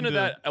cuts. I listened to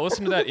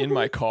that in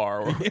my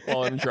car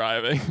while I'm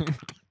driving.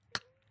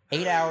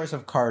 8 hours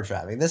of car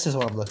driving. This is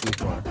what I'm looking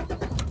for.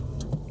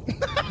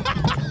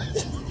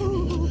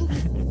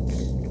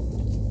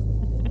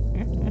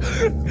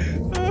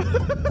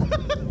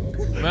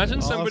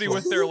 Imagine somebody Awesome.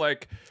 with their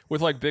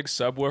with big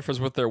subwoofers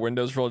with their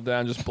windows rolled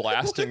down, just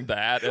blasting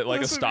that at like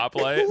a Listen-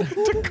 stoplight.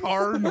 to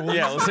car noises.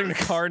 Yeah, listening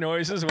to car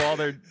noises while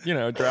they're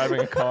driving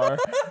a car.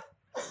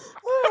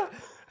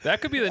 That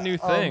could be the new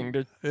thing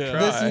to yeah. try.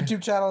 This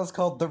YouTube channel is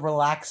called The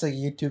Relaxing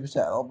YouTube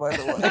channel, by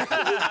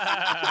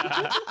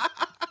the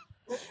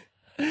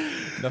way.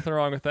 Nothing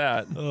wrong with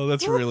that. Oh,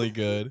 that's really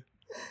good.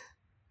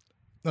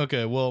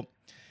 Okay, well,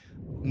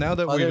 now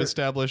that we've Other-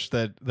 established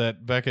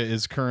that Becca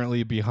is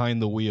currently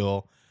behind the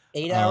wheel,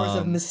 8 hours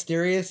of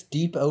mysterious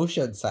deep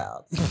ocean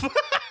sounds.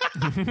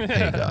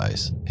 Hey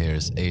guys,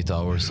 here's 8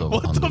 hours of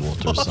What the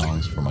underwater fuck?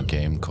 songs from a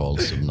game called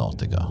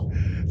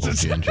Subnautica.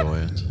 Hope you enjoy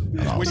it,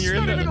 and I'll When see you're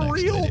you in in the the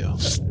next real video.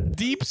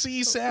 deep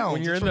sea sounds.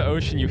 When you're in the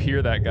ocean, you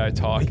hear that guy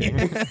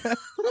talking.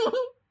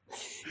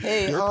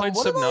 Hey, You ever played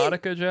what am I-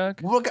 Subnautica,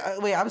 Jack?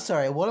 Wait, I'm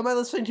sorry. What am I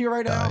listening to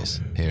right now? Guys,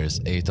 here's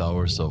 8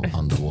 hours of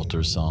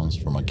underwater songs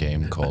from a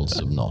game called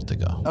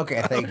Subnautica.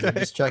 Okay, thank you.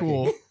 Just checking.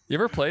 Cool. You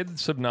ever played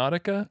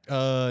Subnautica?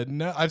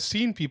 No, I've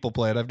seen people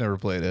play it. I've never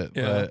played it.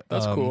 Yeah, but,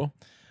 that's cool.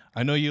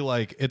 I know you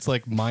it's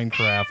like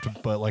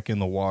Minecraft, but like in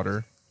the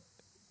water.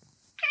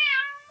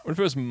 What if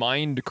it was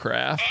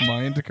Mindcraft?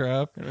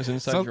 Minecraft. It was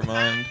inside Sounds- your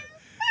mind.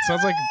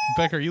 Sounds like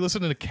Becca. Are you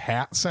listening to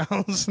cat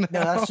sounds now?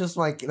 No,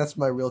 that's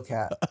my real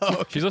cat.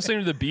 She's listening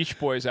to the Beach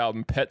Boys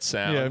album, Pet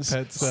yeah, Sounds.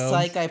 pet sounds.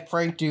 Psych, I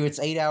pranked you. It's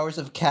 8 hours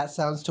of cat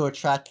sounds to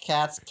attract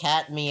cats.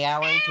 Cat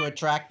meowing to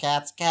attract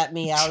cats. Cat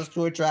meows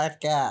to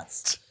attract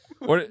cats.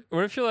 What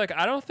if you're like,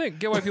 I don't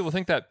get why people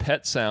think that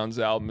Pet Sounds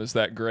album is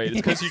that great. It's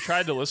because you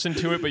tried to listen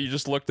to it, but you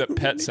just looked at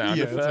pet sound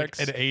yeah, effects.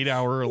 it's like an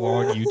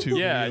 8-hour-long YouTube. Yeah,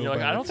 video and you're like,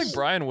 about I don't it. think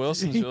Brian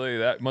Wilson's really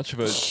that much of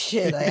a.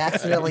 Shit, I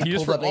accidentally He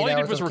just pulled up 8 all he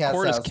hours did was of cat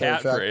record his sounds to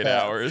cat for attract 8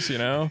 cats. hours, you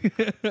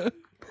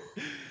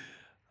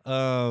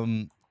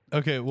know.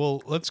 Okay,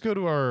 well, let's go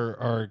to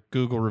our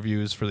Google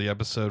reviews for the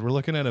episode. We're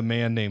looking at a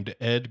man named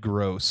Ed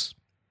Gross.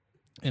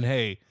 And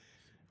hey,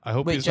 I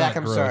hope Wait, he's Jack, not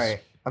I'm gross. sorry.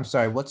 I'm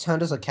sorry. What sound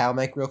does a cow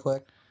make, real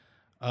quick?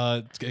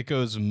 It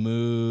goes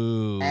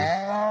moo.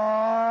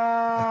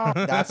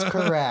 That's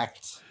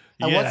correct.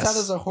 And what Yes. sound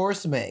does a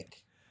horse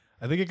make?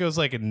 I think it goes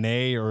like a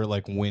neigh or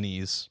like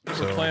whinnies.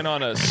 So We're playing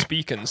on a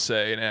speak and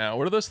say now.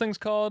 What are those things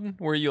called?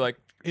 Where you like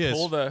Yes.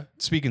 pull the...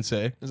 speak and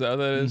say. Is that what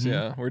that is? Mhm.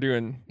 Yeah. We're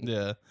doing...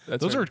 Yeah.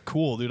 That's Those right. are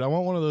cool, dude. I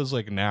want one of those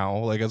like now,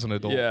 like as an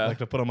adult, Yeah. like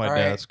to put on my All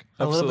right. desk.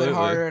 A little Absolutely. bit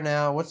harder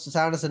now. What's the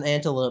sound does an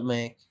antelope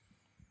make?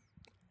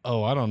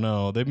 Oh, I don't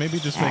know. They maybe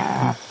just make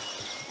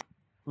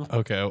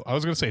Okay, I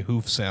was going to say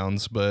hoof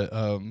sounds, but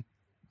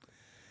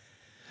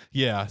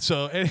yeah.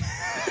 So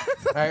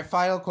All right,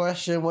 final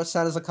question. What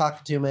sound does a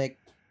cockatoo make?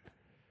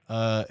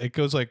 it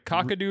goes like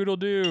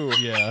Cock-a-doodle-doo.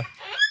 Yeah.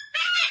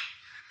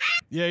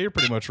 Yeah, you're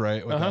pretty much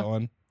right with that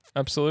one.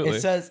 Absolutely.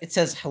 It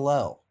says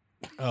hello.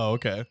 Oh,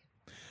 okay.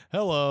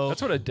 Hello.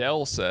 That's what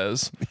Adele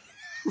says.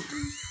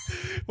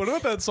 What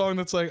about that song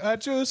that's like, I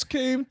just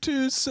came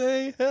to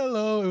say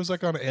hello? It was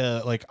like on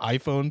like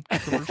iPhone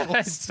It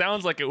commercials.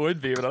 sounds like it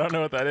would be, but I don't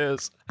know what that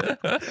is.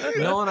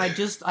 No, and I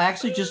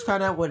actually just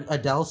found out what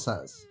Adele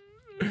says.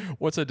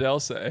 What's Adele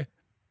say?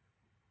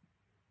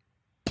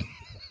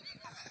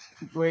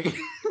 Wait.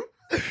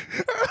 I'm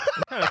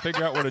trying to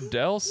figure out what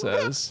Adele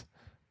says.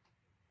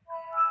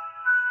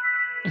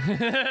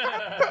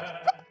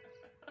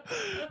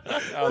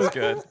 That was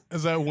good.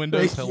 Is that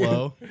Windows Thank you.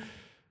 Hello?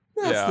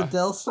 That's Yeah. the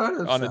Adele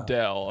startup On sound.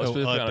 Adele. Oh,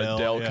 Specifically on Adele.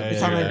 Adele Yeah, computer.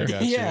 It's on I a,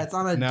 got you. yeah, it's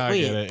on a. Now I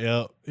wait. get it.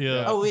 Yep.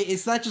 Yeah. Oh wait,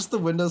 it's not just the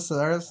Windows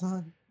startup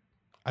sound.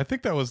 I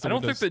think that was the I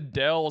don't Windows. think the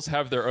Dells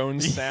have their own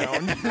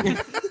sound.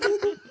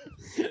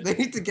 They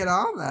need to get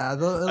on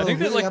that. I think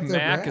that really like up their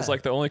Mac is brand.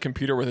 like the only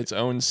computer with its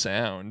own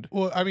sound.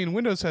 Well, I mean,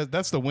 Windows has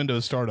that's the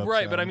Windows startup.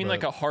 Right, sound, but I mean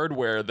like a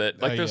hardware that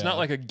like there's yeah. not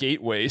like a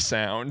gateway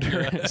sound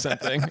or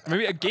something.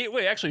 Maybe a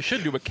gateway actually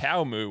should do a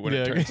cow moo when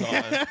it Yeah. turns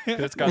on. 'Cause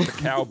it's got the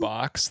cow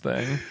box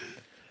thing.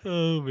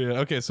 Oh man.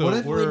 Okay, so what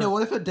if we're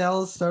what if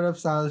Adele's startup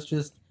sound is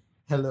just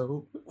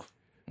hello?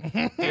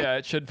 Yeah,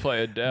 it should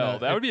play Adele. No,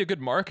 That would be a good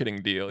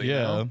marketing deal. You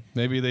yeah, know?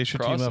 maybe they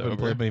should team up and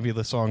play Crossover. maybe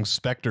the song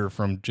Spectre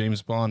from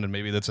James Bond, and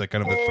maybe that's like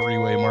kind of a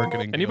three-way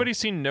marketing. deal. Anybody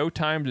seen No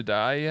Time to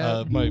Die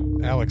yet? My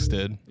Alex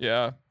did.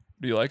 Yeah.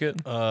 Do you like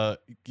it?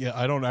 Yeah,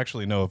 I don't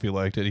actually know if he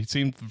liked it. He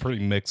seemed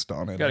pretty mixed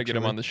on it. Got to get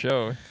him on the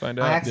show. Find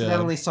I out.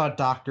 accidentally saw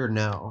Doctor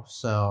No,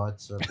 so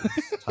it's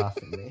tough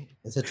for me.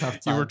 It's a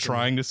tough time. You were for me.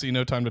 trying to see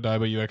No Time to Die,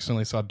 but you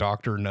accidentally saw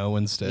Doctor No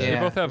instead.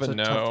 Yeah, both have it's a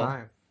tough no.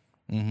 time.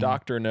 Mhm.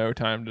 Doctor No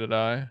Time to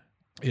Die.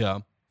 Yeah.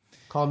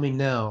 Call me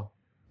No.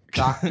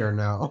 Doctor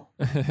No.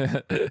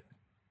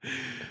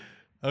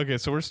 Okay,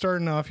 so we're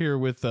starting off here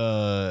with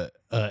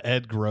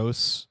Ed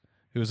Gross,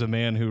 who is a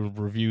man who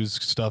reviews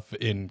stuff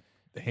in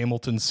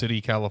Hamilton City,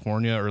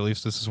 California, or at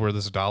least this is where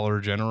this Dollar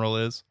General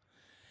is.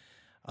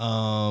 Do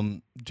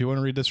you want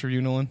to read this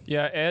review, Nolan?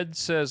 Yeah, Ed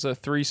says a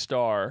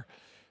 3-star.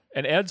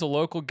 And Ed's a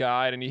local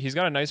guide, and he's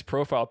got a nice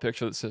profile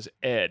picture that says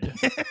Ed.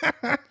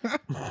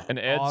 And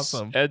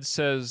Awesome. Ed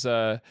says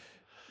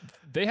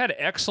they had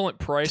excellent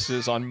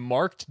prices on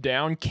marked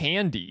down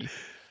candy.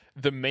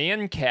 The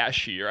man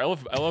cashier, I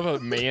love a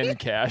man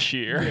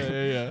cashier.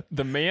 Yeah.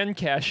 The man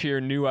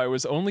cashier knew I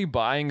was only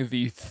buying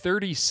the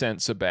 30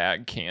 cents a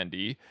bag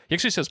candy. He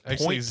actually says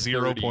Actually,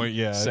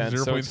 0.30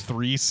 cents, so it's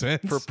 0.3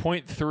 cents. for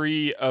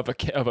 0.3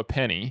 of a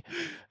penny.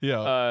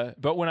 yeah.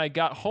 But when I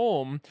got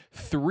home,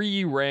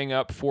 3 rang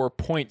up for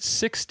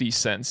 0.60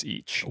 cents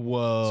each.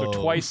 Whoa.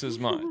 So twice as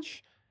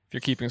much. If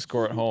you're keeping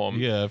score at home.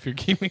 Yeah, if you're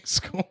keeping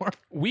score.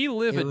 We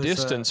live It a was,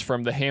 distance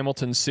from the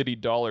Hamilton City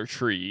Dollar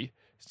Tree.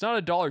 It's not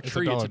a Dollar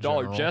Tree, it's a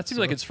Dollar General, General. That seems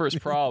so- like its first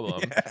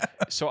problem.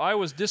 So I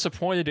was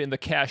disappointed in the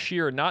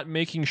cashier not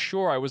making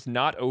sure I was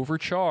not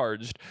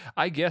overcharged.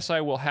 I guess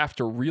I will have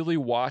to really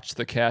watch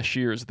the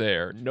cashiers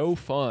there. No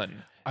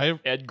fun.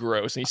 Ed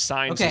Gross. And he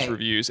signs his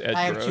reviews, Ed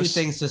I have Gross. 2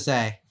 things to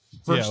say.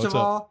 First what's of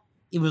up? all,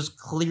 it was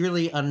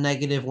clearly a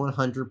negative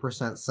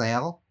 100%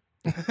 sale.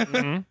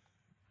 Mhm.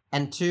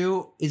 And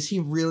 2, is he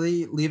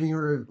really leaving a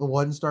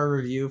 1-star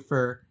review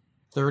for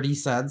 30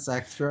 cents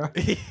extra?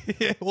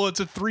 Well, it's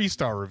a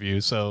 3-star review,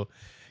 so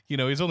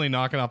he's only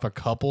knocking off a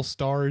couple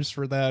stars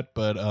for that,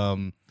 but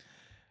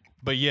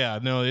yeah,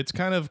 no, it's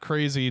kind of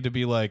crazy to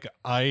be like,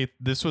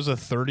 this was a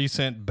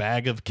 30-cent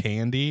bag of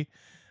candy,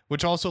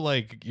 which also,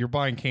 like, you're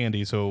buying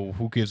candy, so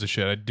who gives a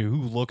shit? Who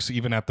looks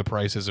even at the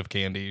prices of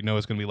candy? It's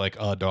going to be like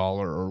 $1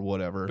 or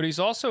whatever. But he's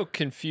also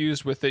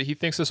confused with it. He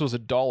thinks this was a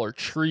Dollar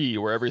Tree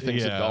where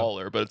everything's Yeah.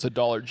 $1, but it's a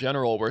Dollar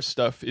General where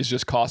stuff is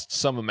just costs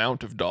some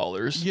amount of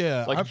dollars.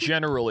 Yeah, Like I've-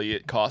 generally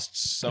it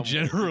costs some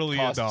Generally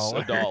costs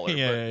 $1. $1.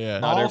 Yeah, but yeah.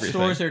 Not All everything.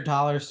 stores are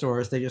dollar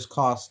stores. They just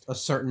cost a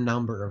certain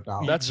number of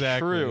dollars. That's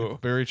true.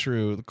 Very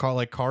true.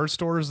 Like car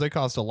stores, they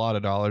cost a lot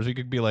of dollars. You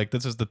could be like,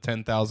 this is the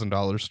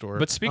 $10,000 store.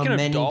 But speaking a of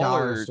many dollar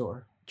Dollar store.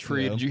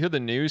 Tree, Yeah. did you hear the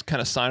news?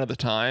 Kind of sign of the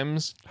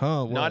times.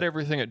 huh? What? Not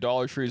everything at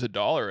Dollar Tree is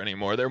 $1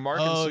 anymore. They're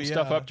marking Oh, some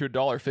stuff yeah. up to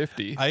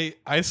 $1.50.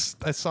 I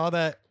saw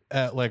that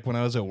at like when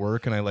I was at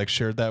work, and I like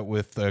shared that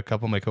with a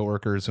couple of my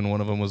coworkers, and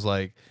one of them was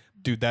like,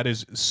 "Dude, that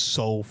is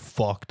so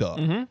fucked up."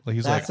 Mhm. Like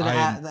he's That's,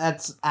 like,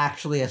 that's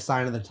actually a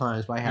sign of the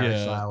times by Harry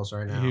Yeah. Styles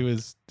right now.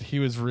 he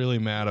was really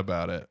mad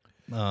about it.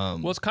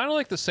 Well, it's kind of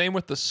like the same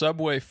with the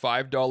Subway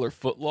 $5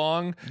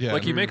 footlong. Yeah.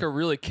 Like you make a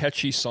really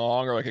catchy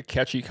song or like a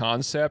catchy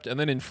concept, and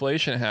then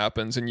inflation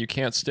happens and you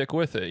can't stick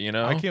with it, you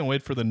know? I can't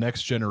wait for the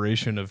next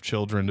generation of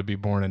children to be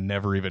born and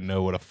never even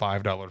know what a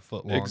 $5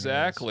 footlong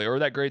Exactly. Or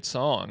that great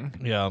song.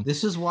 is. Yeah.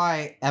 This is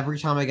why every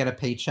time I get a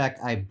paycheck,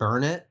 I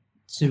burn it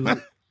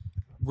to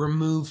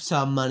remove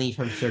some money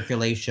from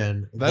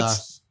circulation,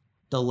 thus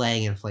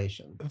delaying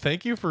inflation.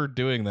 Thank you for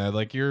doing that.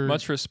 Like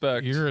Much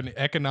respect. You're an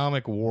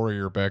economic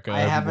warrior, Becca.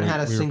 I haven't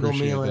had a We single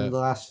appreciate meal in that. the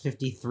last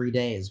 53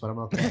 days, but I'm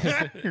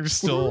okay. You're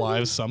still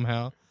alive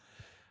somehow.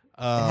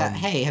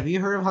 Hey, have you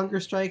heard of hunger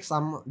strikes?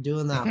 I'm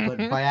doing that,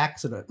 but by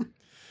accident.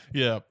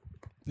 Yeah.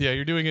 Yeah,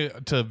 you're doing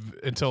it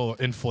until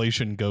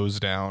inflation goes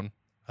down.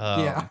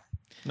 Yeah.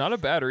 Not a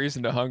bad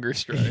reason to hunger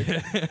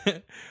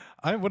strike.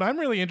 What I'm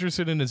really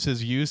interested in is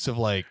his use of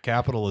like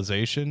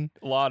capitalization.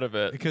 A lot of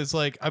it. Because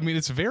like, I mean,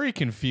 it's very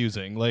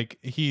confusing. Like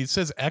he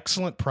says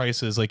excellent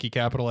prices, like he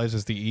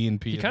capitalizes the E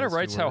and P. He kind of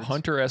writes how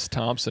Hunter S.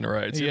 Thompson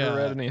writes. You ever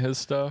Yeah. read any of his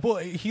stuff? Well,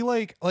 he he'll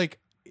like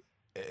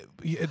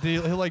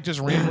just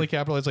randomly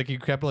capitalize, like he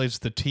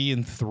capitalized the T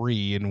and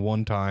 3 in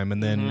one time,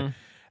 and then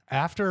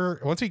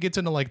once he gets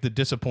into like the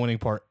disappointing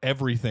part,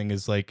 everything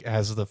is like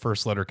has the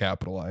first letter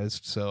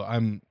capitalized. So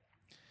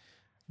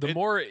The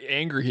more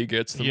angry he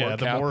gets, the more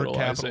capitalization.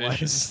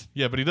 capitalized.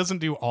 Yeah, but he doesn't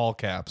do all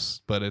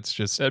caps, but it's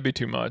just That'd be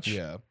too much.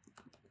 yeah.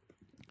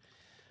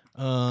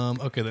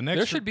 Okay, the next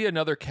There should be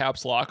another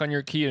caps lock on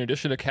your key. In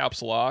addition to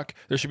caps lock,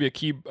 there should be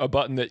a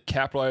button that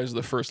capitalizes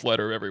the first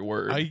letter of every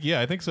word.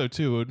 I think so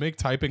too. It would make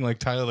typing like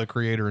Tyler the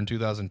Creator in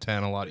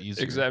 2010 a lot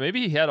easier. Exactly.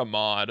 Maybe he had a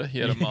mod. He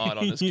had a mod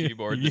on his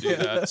keyboard to do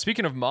that.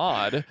 Speaking of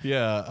mod,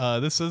 Yeah,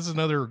 this is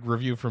another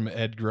review from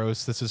Ed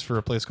Gross. This is for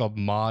a place called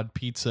Mod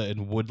Pizza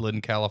in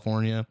Woodland,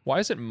 California. why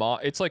is it mod?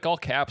 It's like all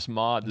caps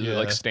mod. Does it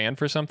like stand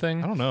for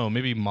something? I don't know,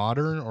 maybe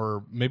modern,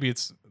 or maybe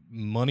it's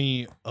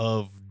money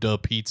of the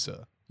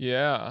pizza.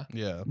 Yeah.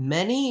 Yeah.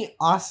 Many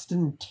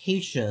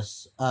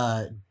ostentatious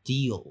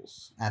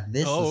deals at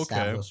this Oh, okay.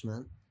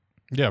 establishment.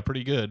 Yeah,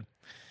 pretty good.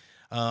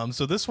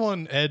 So this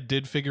one, Ed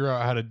did figure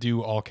out how to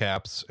do all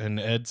caps, and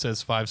Ed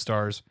says 5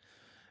 stars.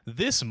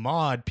 This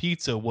mod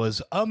pizza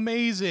was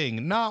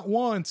amazing. Not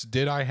once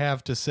did I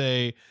have to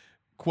say,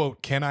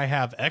 quote, can I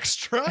have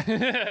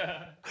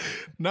extra?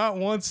 Not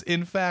once.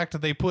 In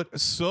fact, they put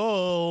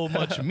so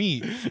much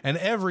meat and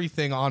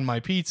everything on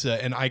my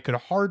pizza, and I could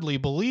hardly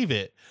believe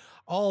it.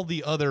 All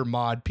the other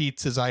mod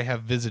pizzas I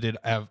have visited,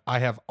 I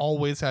have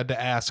always had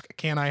to ask,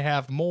 can I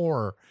have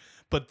more?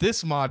 But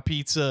this mod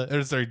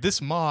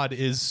this mod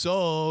is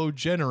so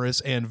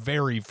generous and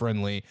very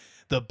friendly.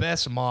 The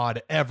best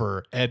mod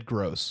ever, Ed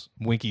Gross.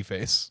 Winky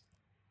face.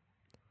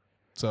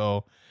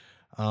 So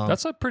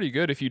That's pretty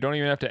good if you don't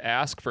even have to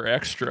ask for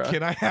extra.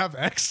 can I have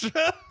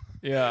extra?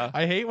 Yeah.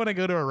 I hate when I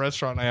go to a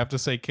restaurant and I have to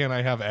say, can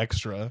I have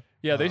extra?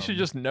 Yeah, they should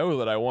just know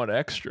that I want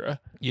extra.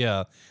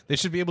 Yeah, they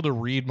should be able to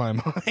read my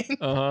mind.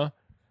 Uh-huh.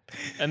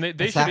 And they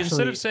It's should, instead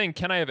actually- of saying,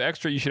 can I have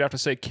extra, you should have to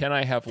say, can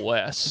I have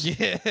less?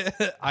 Yeah,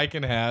 I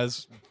can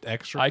has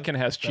extra. I can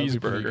has That'd be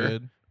pretty cheeseburger.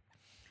 good.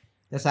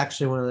 That's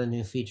actually one of the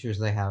new features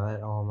they have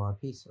at all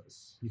mod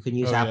pizzas. You can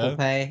use Oh, Apple yeah?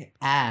 Pay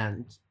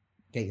and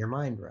get your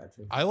mind read.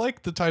 I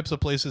like the types of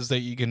places that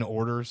you can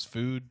order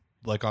food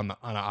like on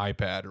an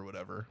iPad or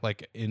whatever,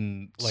 like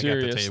in like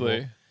at the Seriously.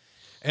 table,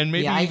 and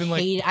maybe yeah, even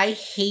I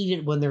hate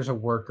it when there's a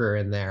worker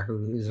in there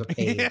who's a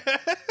paid.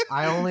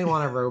 I only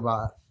want a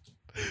robot.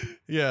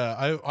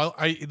 Yeah,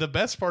 I the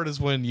best part is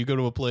when you go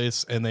to a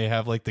place and they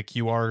have like the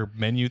QR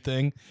menu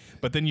thing,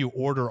 but then you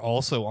order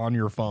also on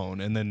your phone,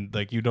 and then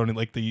like you don't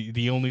like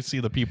you only see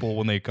the people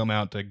when they come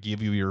out to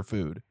give you your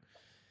food.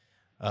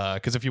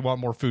 Because if you want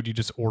more food, you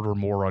just order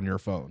more on your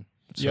phone.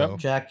 So.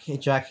 Yep.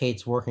 Jack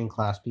hates working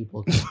class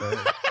people.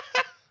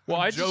 Well,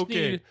 I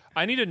joking.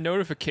 need a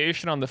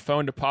notification on the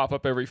phone to pop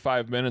up every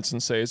 5 minutes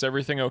and say, is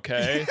everything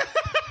okay?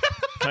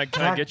 Can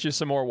I get you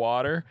some more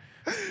water?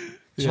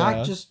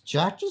 Jack just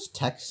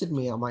texted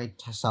me on my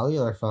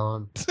cellular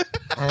phone,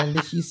 and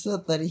he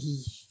said that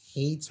he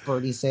hates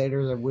Bernie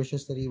Sanders and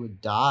wishes that he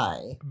would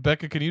die.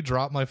 Becca, can you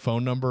drop my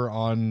phone number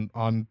on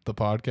the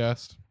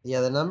podcast?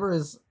 Yeah, the number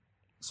is.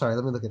 Sorry,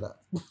 let me look it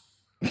up.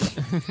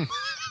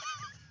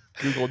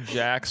 Google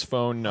Jack's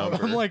phone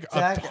number. I'm like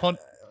Jack-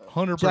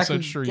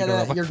 100% sure you don't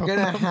have my you're phone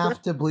gonna number.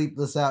 have to bleep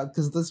this out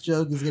because this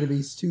joke is gonna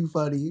be too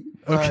funny.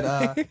 But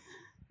Okay.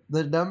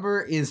 the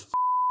number is.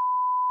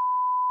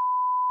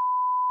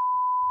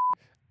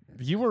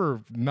 You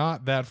were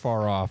not that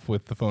far off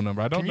with the phone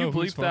number. I don't Can you know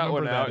whose bleep phone that number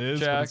one that out, is,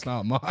 but Jack? it's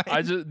not mine.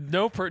 I just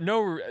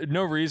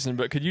no reason,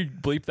 but could you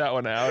bleep that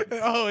one out?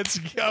 Oh, it's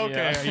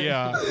okay.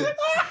 Yeah.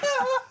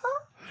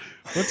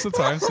 What's the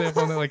timestamp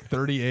on that? Like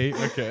 38.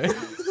 Okay.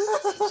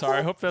 Sorry,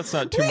 I hope that's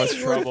not too much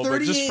trouble. We're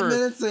But just 38 for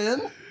minutes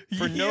in.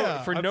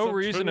 Yeah, for I'm no so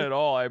reason trying at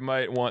all, I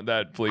might want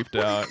that bleeped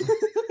out.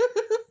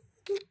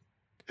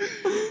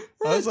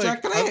 I was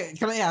Jack, like,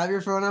 can I have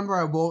your phone number?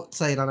 I won't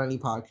say it on any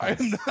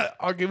podcast.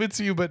 I'll give it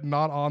to you, but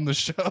not on the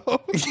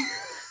show.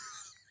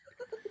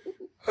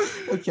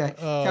 Okay.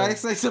 Can I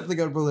say something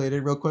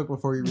unrelated real quick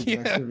before you read the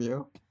next Yeah.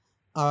 review?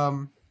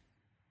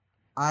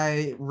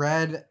 I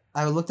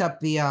looked up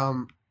the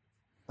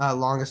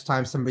longest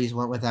time somebody's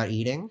went without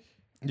eating,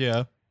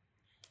 Yeah.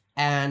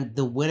 and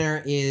the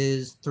winner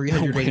is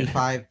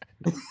 385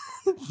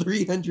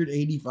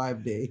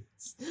 385 days.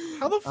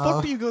 How the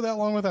fuck do you go that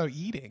long without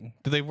eating?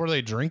 Were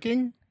they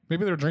drinking?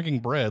 Maybe they were drinking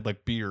bread,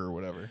 like beer or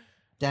whatever.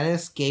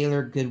 Dennis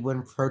Gaylor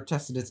Goodwin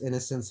protested his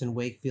innocence in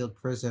Wakefield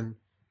prison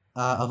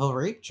of a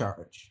rape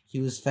charge. He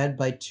was fed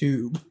by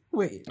tube.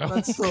 Wait,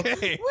 that's still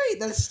feeding.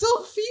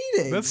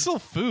 That's still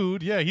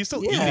food. Yeah, he's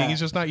still eating. He's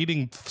just not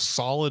eating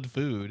solid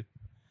food.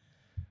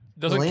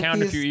 Doesn't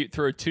count if you eat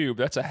through a tube.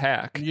 That's a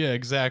hack. Yeah,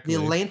 exactly.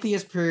 The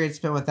lengthiest period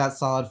spent without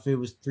solid food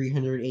was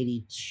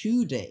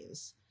 382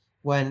 days,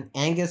 when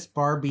Angus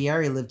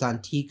Barbieri lived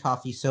on tea,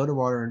 coffee, soda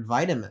water, and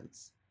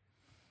vitamins.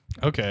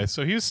 Okay,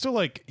 so he was still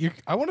like,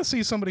 I want to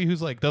see somebody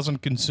who's like doesn't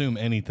consume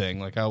anything,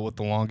 like how with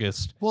the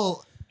longest.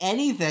 Well,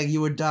 anything, you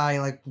would die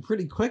like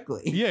pretty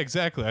quickly. Yeah,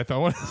 exactly. I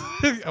want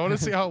to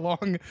see how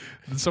long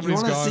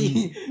somebody's gone.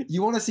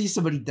 You want to see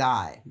somebody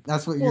die.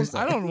 That's what you're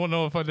saying. I don't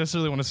know if I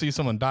necessarily want to see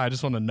someone die. I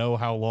just want to know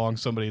how long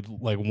somebody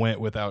like went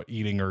without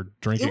eating or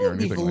drinking or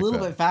anything like that. It would be a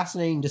little bit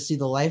fascinating to see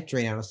the life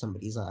drain out of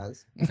somebody's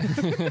eyes.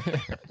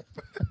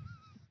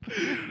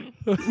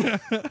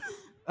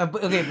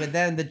 But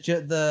then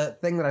the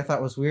thing that I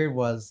thought was weird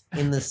was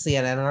in the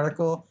CNN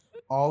article,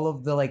 all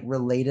of the like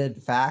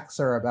related facts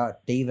are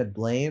about David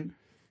Blaine.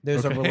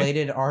 There's a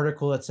related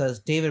article that says,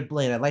 David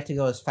Blaine, I'd like to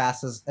go as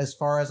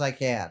far as I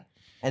can.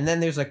 And then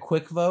there's a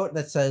quick vote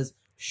that says,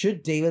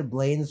 should David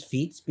Blaine's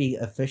feats be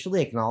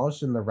officially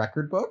acknowledged in the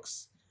record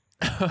books?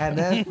 And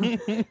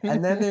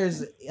then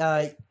there's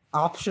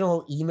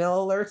optional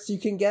email alerts you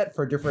can get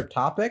for different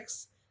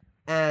topics.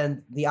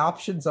 And the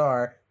options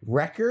are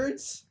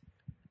records,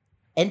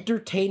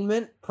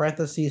 entertainment,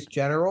 parentheses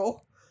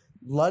general,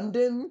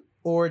 London,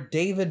 or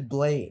David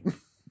Blaine.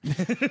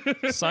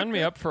 Sign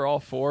me up for all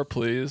four,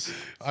 please.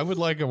 I would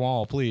like them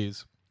all,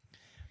 please.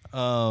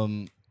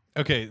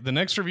 Okay, the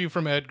next review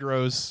from Ed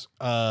Gross.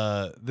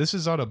 This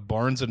is out of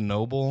Barnes and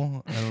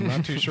Noble. I'm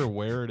not too sure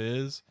where it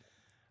is.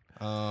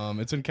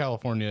 It's in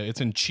California.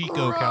 It's in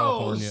Chico,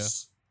 California.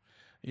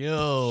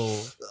 Yo,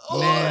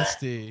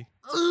 nasty.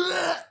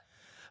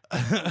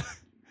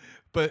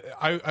 But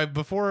I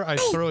before I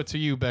throw it to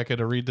you, Becca,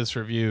 to read this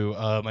review,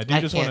 I do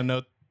just want to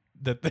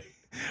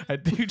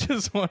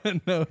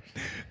note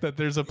that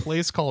there's a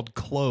place called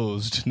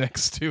Closed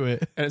next to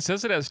it, and it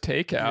says it has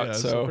takeout. Yeah,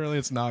 so apparently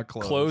it's not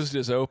closed. Closed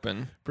is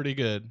open. Pretty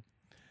good.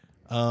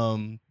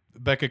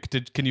 Becca,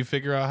 can you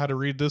figure out how to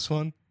read this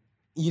one?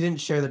 You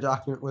didn't share the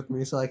document with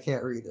me, so I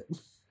can't read it.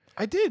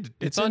 I did.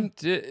 It's on.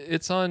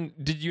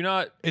 Did you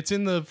not? It's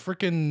in the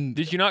freaking.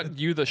 Did you not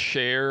view the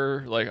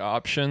share like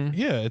option?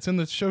 Yeah, it's in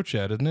the show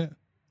chat, isn't it?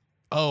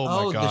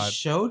 Oh my god! The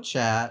show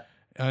chat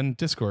on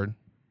Discord.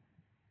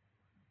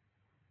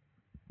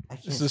 I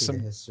can't see the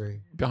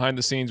history. Behind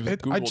the scenes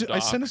with Google Docs. I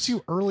sent it to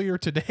you earlier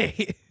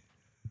today.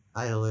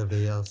 I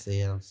literally don't see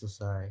it. I'm so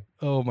sorry.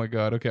 Oh my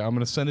god. Okay, I'm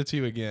gonna send it to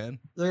you again.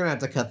 They're gonna have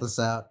to cut this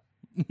out.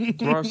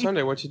 Tomorrow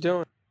Sunday, what you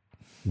doing?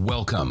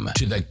 Welcome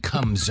to the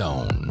Cum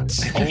Zone.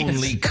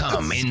 Only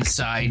cum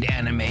inside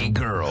anime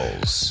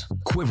girls.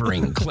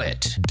 Quivering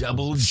clit,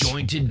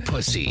 double-jointed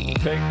pussy,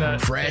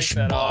 fresh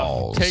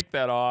balls. Take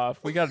that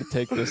off. We got to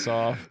take this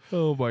off.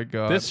 Oh my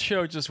god. This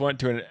show just went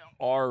to an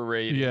R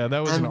rating. Yeah, that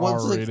was an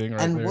R rating right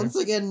there. And once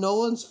again,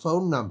 Nolan's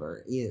phone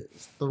number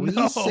is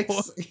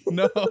 36.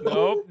 No.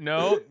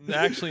 Nope.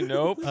 Actually,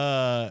 nope.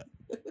 I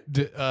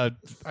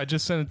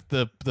just sent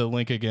the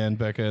link again,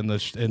 Becca, in the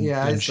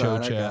show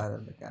chat. I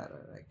got it.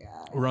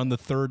 We're on the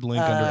third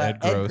link under Ed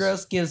Gross. Ed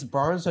Gross gives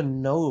Barnes &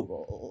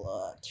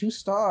 Noble 2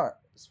 stars.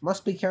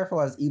 Must be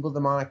careful as evil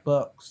demonic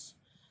books.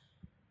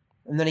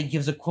 And then he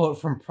gives a quote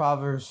from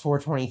Proverbs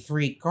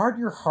 4:23. Guard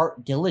your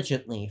heart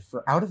diligently,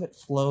 for out of it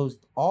flows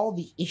all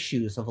the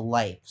issues of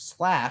life /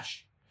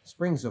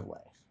 springs of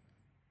life.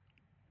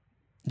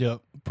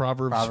 Yep.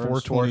 Proverbs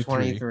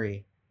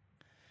 4:23.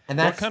 And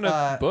that's what kind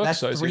of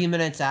books? That's 3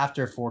 minutes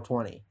after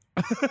 4:20.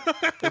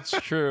 That's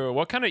true.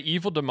 What kind of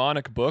evil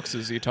demonic books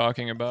is he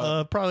talking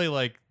about? Probably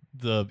like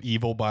the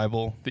Evil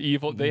Bible.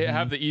 They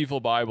have the Evil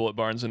Bible at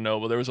Barnes and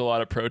Noble. There was a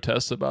lot of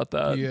protests about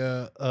that.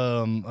 Yeah.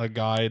 A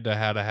guide to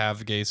how to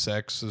have gay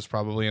sex is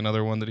probably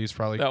another one that he's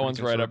probably. That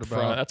one's right up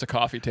front. That's a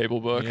coffee table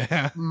book.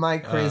 Yeah. My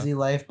Crazy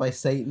Life by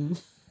Satan.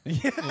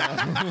 Yeah.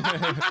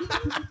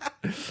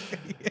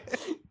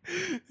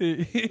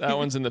 That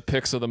one's in the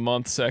picks of the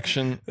month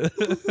section.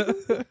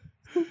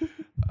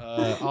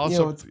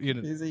 Also,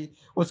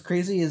 what's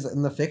crazy is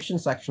in the fiction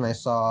section I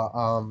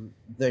saw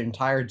the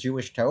entire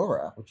Jewish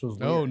Torah, which was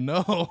weird. Oh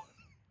no,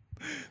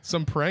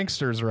 some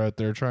pranksters are out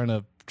there trying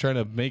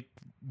to make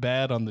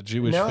bad on the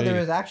Jewish faith. There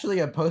was actually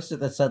a post-it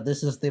that said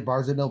this is the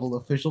Barnes & Noble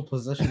official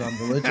position on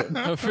religion.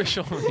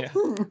 Official, yeah.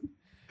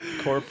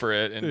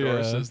 Corporate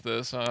endorses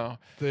this. Oh,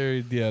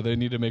 they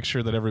need to make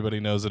sure that everybody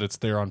knows that it's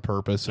there on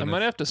purpose. I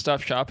might have to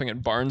stop shopping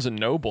at Barnes and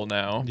Noble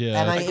now. Yeah,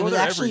 and I go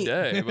there every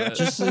day. But...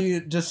 just so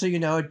you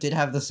know, it did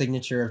have the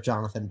signature of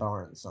Jonathan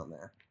Barnes on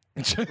there.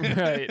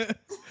 Right.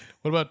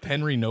 What about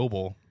Henry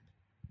Noble?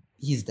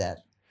 He's dead.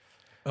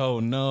 Oh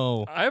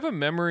no. I have a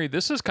memory.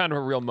 This is kind of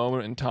a real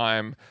moment in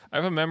time. I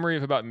have a memory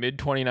of about mid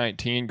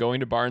 2019 going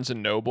to Barnes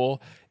and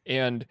Noble,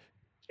 and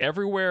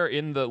everywhere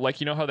in the, like,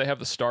 you know how they have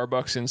the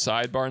Starbucks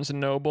inside Barnes and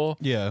Noble?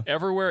 Yeah.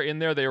 Everywhere in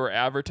there, they were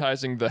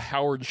advertising the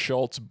Howard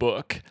Schultz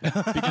book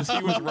because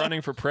he was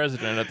running for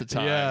president at the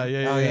time.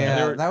 Yeah. Oh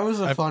yeah, were- that was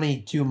a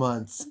funny 2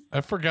 months.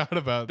 I forgot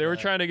about They were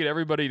trying to get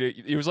everybody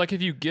to. It was like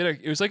if you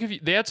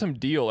they had some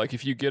deal, like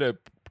if you get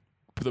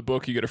the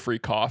book, you get a free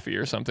coffee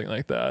or something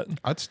like that.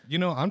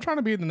 I'm trying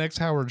to be the next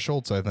Howard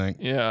Schultz, I think.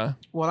 Yeah.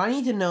 What I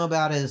need to know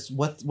about is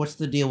what's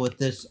the deal with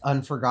this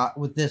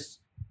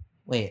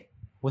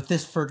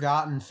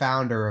forgotten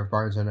founder of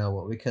Barnes and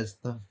Noble, because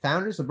the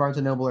founders of Barnes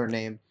and Noble are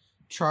named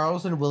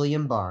Charles and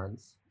William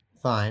Barnes.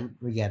 Fine,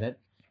 we get it.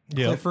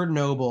 Yep. Clifford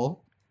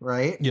Noble,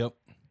 right? Yep.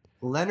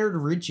 Leonard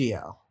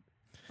Riggio.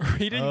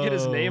 He didn't get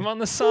his name on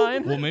the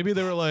sign. Well, maybe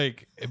they were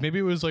like, maybe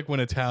it was like when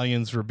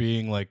Italians were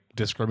being like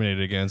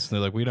discriminated against, and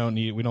they're like, we don't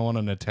want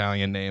an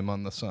Italian name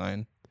on the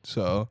sign.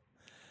 So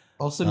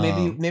Also,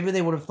 maybe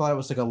they would have thought it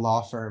was like a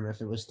law firm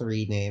if it was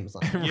 3 names.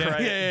 On it.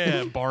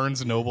 yeah.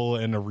 Barnes Noble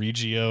and a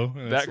Reggio.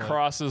 And That it's like,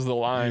 crosses the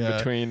line Yeah.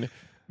 between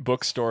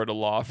bookstore to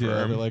law yeah,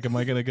 firm. they're like, am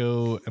I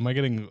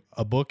getting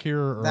a book here,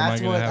 or am I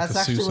That's gonna what. have to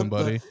That's sue actually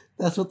somebody?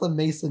 That's what the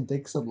Mason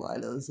Dixon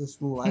line is. It's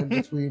the line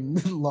between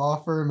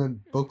law firm and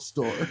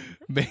bookstore.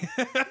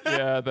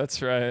 Yeah,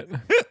 that's right.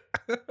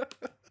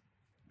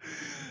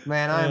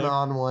 Man, I'm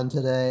on one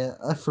today,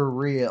 for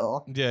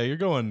real. Yeah, you're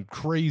going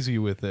crazy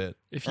with it.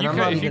 If And you I'm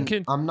can, not if even. you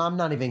can, I'm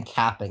not even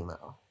capping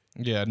though.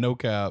 Yeah, no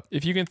cap.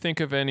 if you can think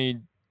of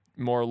any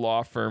more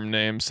law firm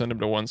names, send them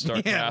to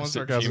onestarcast Yeah, at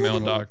onestarcast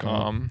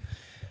gmail.com.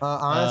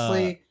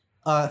 Honestly,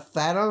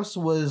 Thanos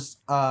was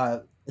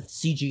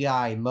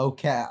CGI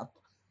mocap.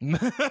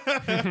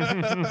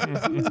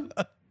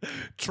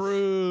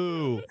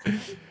 True.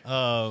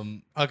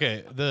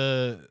 Okay,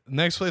 the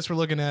next place we're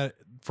looking at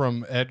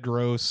from Ed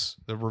Gross,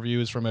 the review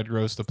is from Ed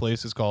Gross. The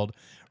place is called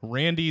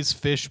Randy's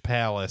Fish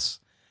Palace,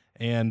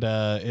 and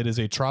it is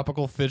a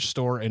tropical fish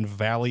store in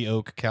Valley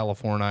Oak,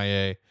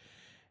 California.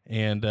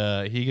 And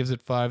he gives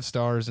it 5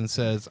 stars and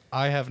says,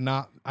 I have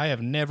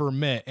never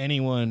met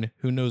anyone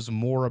who knows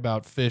more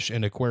about fish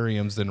and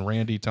aquariums than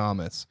Randy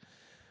Thomas.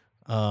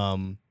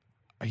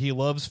 He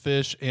loves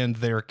fish and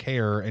their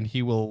care, and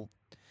he will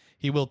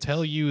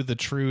tell you the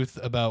truth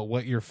about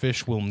what your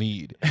fish will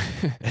need.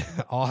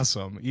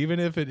 Awesome. Even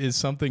if it is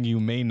something you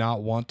may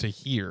not want to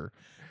hear.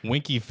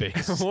 Winky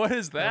face. What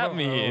does that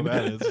mean?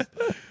 That is.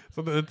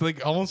 So it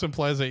like almost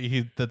implies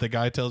that the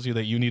guy tells you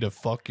that you need to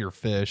fuck your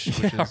fish,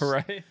 which Yeah, is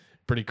right.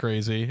 pretty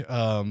crazy.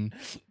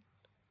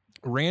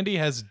 Randy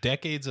has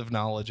decades of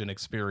knowledge and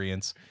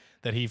experience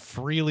that he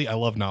freely, I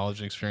love knowledge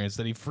and experience,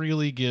 that he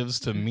freely gives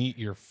to meet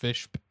your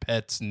fish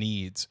pet's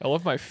needs. I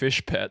love my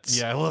fish pets.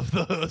 Yeah, I love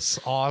those.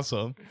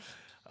 Awesome.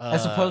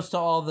 As opposed to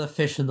all the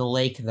fish in the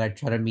lake that I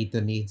try to meet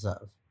the needs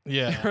of.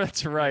 Yeah.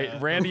 That's right. Yeah.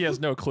 Randy has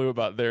no clue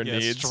about their Yeah,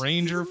 needs.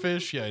 stranger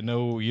fish. Yeah,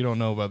 no, you don't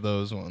know about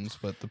those ones,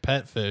 but the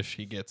pet fish,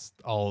 he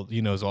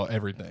knows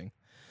everything.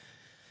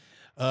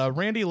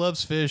 Randy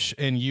loves fish,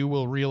 and you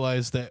will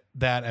realize that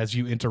as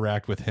you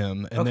interact with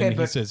him. And then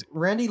he says,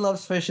 Randy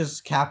loves fish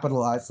is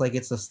capitalized like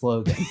it's a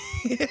slogan.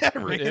 "Yeah,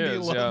 Randy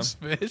is, loves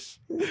fish."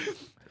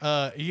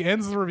 He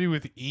ends the review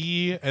with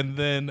E, and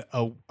then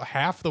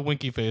half the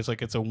winky face,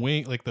 like it's a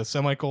wink, like the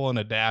semicolon,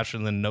 a dash,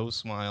 and then no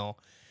smile.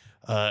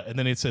 And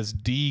then it says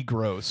D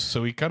gross.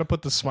 So he kind of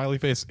put the smiley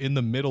face in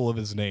the middle of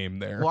his name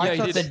there. Well, Yeah, I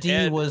thought he the did D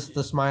Ed. was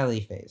the smiley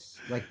face,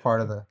 like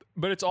part of the.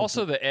 But it's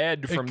also the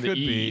Ed from the could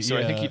E, be, so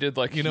I think yeah. he did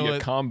like You know a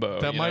what?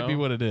 combo. That might be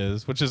what it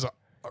is, which is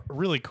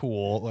really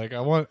cool. Like I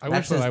wish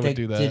That's that his I would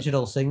do that.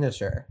 digital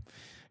signature.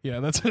 Yeah,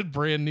 that's a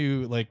brand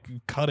new, like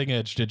cutting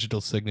edge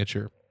digital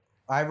signature.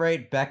 I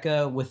write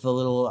Becca with the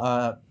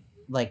little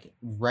like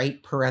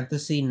right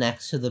parenthesis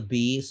next to the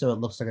B, so it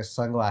looks like a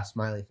sunglass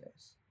smiley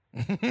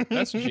face.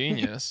 That's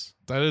genius.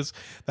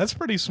 That's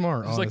pretty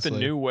smart. It's like the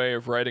honestly. new way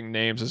of writing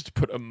names is to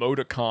put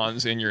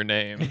emoticons in your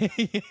name.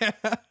 Yeah.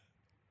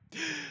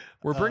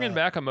 We're bringing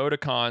back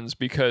emoticons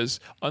because,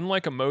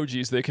 unlike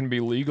emojis, they can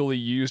be legally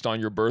used on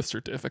your birth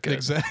certificate.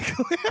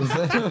 Exactly.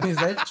 Is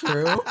that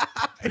true?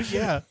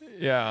 Yeah.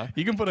 Yeah.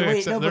 You can put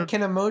Wait, an no, but can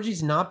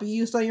emojis not be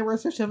used on your birth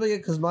certificate?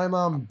 Because my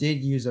mom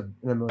did use an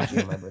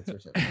emoji on my birth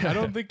certificate. I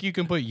don't think you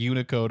can put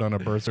Unicode on a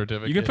birth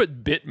certificate. You can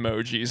put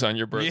bitmojis on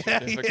your birth Yeah,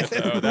 certificate,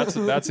 yeah.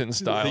 though. That's in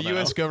style. the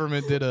U.S.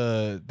 government did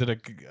a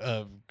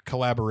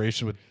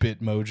collaboration with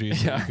Bitmojis.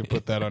 So Yeah. you can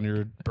put that on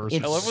your birth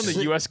It's- I love when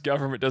the U.S.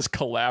 government does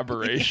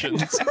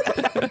collaborations.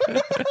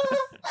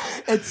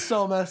 It's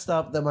so messed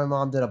up that my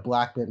mom did a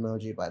black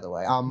bitmoji, by the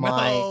way, on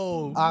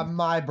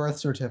my birth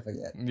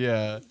certificate.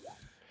 Yeah.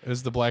 It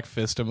was the black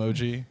fist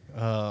emoji.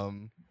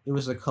 It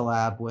was a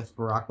collab with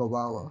Barack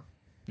Obama.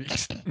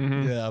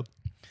 Mhm. Yeah.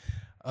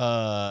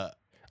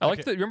 I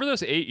like that. Remember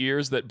those 8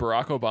 years that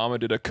Barack Obama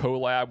did a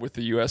collab with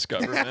the U.S.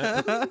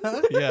 government?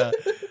 Yeah.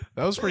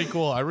 That was pretty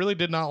cool. I really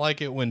did not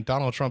like it when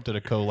Donald Trump did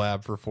a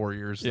collab for 4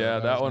 years. though. Yeah,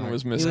 that one not-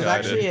 was It was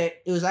misguided.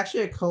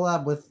 actually a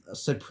collab with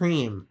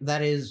Supreme.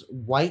 That is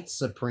white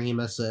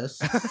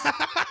supremacists.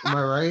 Am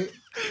I right?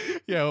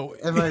 Yo,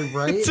 Am I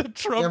right? It's a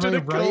Trump Am did I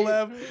a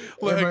collab. right?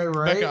 Like, Am I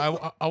right?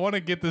 Becca, I want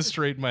to get this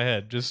straight in my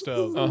head. Just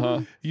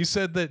you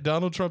said that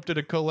Donald Trump did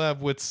a collab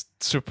with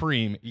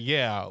Supreme.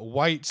 Yeah,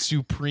 white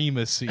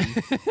supremacy.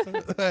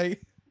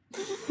 Like,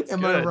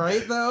 Am I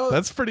right though?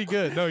 that's pretty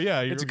good. No,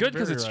 yeah, It's good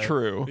because it's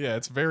true. Yeah,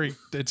 it's very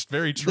true. This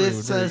and very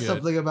says good.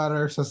 something about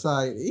our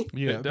society.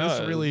 Yeah, It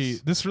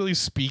does. this really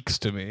speaks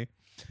to me.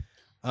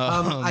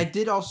 I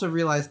did also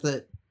realize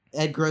that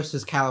Ed Gross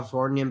is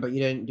Californian, but you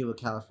didn't do a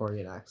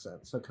Californian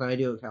accent. So can I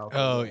do a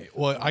Californian Oh, accent?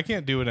 well, I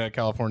can't do a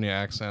California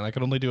accent. I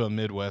can only do a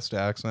Midwest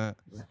accent.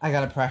 I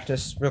gotta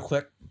practice real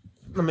quick.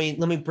 Let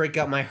me break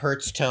out my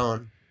Hertz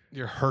tone.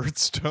 Your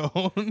Hertz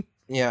tone.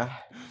 Yeah,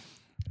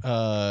 You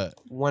have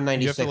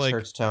 196 to, like-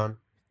 Hertz tone.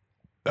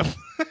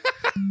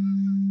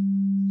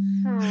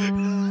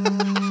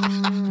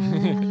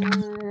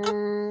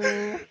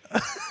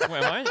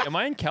 Wait, am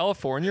I in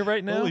California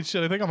right now? Holy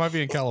shit! I think I might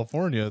be in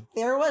California.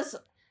 There was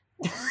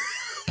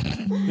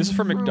This is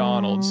for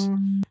McDonald's.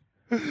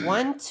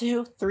 1,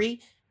 2,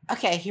 3.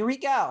 Okay, here we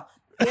go.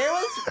 There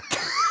was.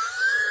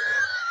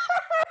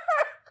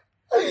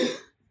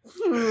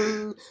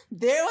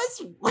 There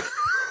was.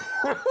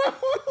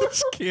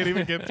 Just can't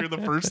even get through the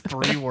first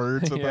 3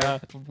 words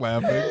without Yeah.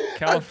 laughing.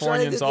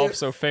 Californians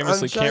also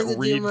famously trying to can't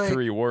do read my-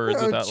 3 words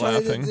I'm without trying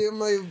laughing. to do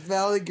my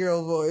Valley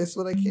Girl voice,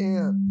 but I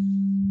can't.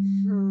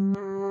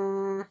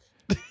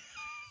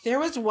 There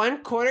was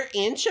 1/4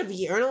 inch of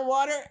urinal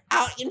water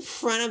out in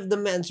front of the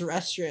men's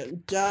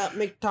restroom.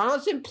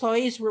 McDonald's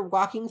employees were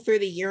walking through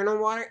the urinal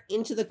water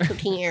into the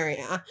cooking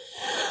area.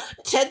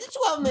 10 to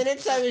 12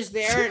 minutes I was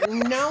there,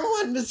 no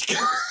one was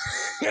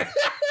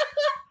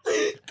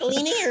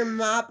cleaning or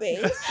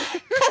mopping.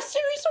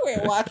 Customers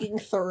were walking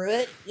through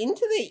it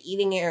into the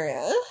eating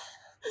area.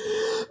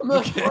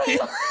 Okay.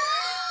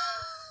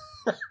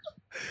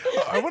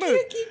 I want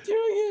can't keep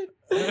doing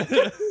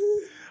it.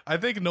 I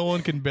think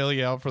Nolan can bail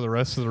you out for the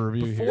rest of the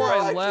review Before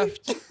here. I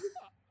left,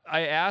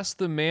 I asked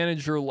the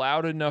manager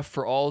loud enough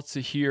for all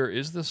to hear,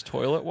 "Is this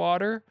toilet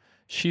water?"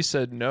 She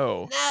said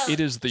no. It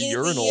is the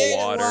urinal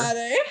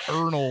water.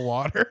 Urinal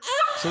water.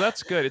 So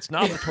that's good. It's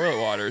not the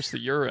toilet water, it's the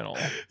urinal.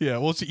 Yeah,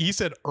 well, he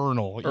said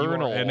Urnal.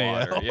 Urinal URNAL.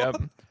 water. Yep.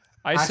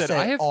 I said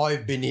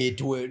I've been here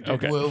 12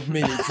 Okay.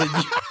 minutes.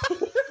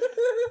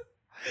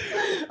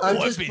 I'm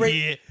I've just been break-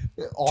 here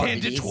I've 10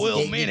 been to here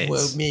 12 minutes.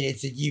 12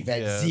 minutes and you've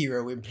had Yeah.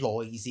 0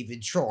 employees even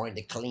trying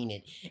to clean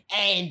it.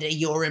 And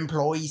your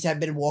employees have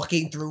been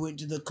walking through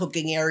into the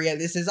cooking area.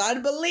 This is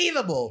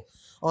unbelievable.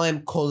 I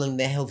am calling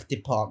the health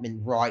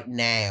department right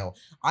now.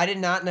 I did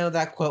not know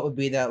that quote would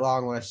be that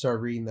long when I started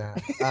reading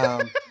that.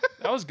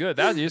 that was good.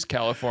 That is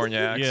California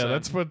accent. Yeah,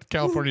 that's what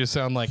California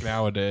sound like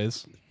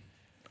nowadays.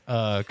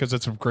 Because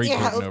it's a great The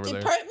Britain health over there.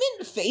 department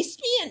faced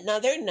me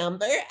another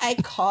number. I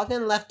called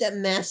and left a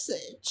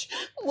message.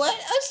 What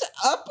is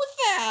up with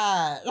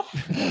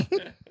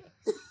that?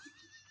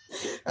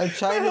 I'm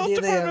trying to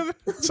do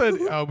the said,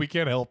 "Oh, we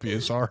can't help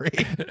you. Sorry."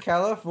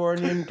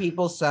 Californian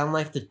people sound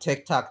like the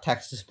TikTok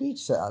text-to-speech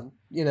sound.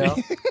 You know.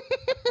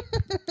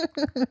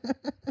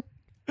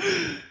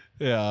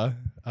 Yeah.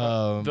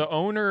 The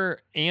owner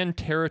and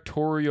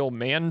territorial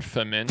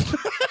management.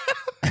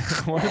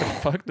 What the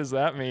fuck does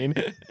that mean?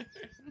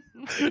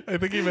 I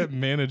think he meant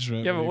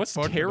management. Yeah, but He what's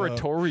fucked it up.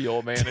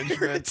 territorial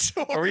management?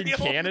 Are we in Territorial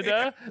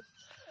Canada?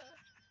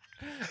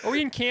 Are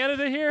we in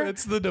Canada here?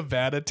 That's the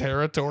Nevada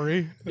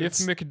territory.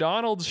 If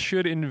McDonald's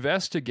should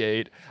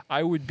investigate,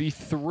 I would be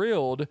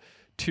thrilled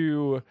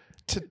to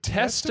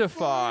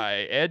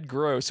testify Ed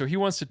Gross. So he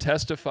wants to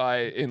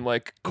testify in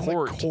like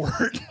court,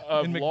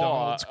 of In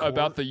law McDonald's court.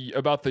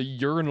 about the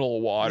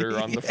urinal water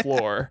on the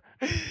floor.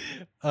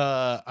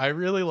 I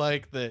really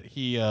like that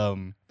he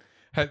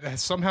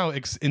somehow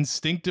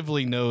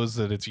instinctively knows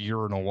that it's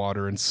urinal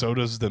water, and so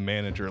does the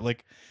manager.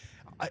 Like,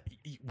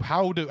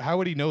 how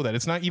would he know that?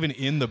 It's not even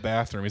in the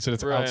bathroom. He said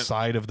it's Right.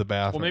 outside of the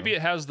bathroom. Well, maybe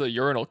it has the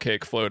urinal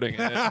cake floating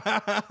in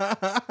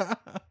it.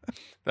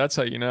 That's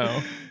how you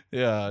know.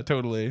 Yeah,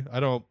 totally. I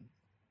don't.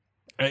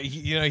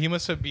 He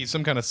must be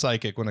some kind of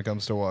psychic when it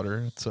comes to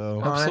water.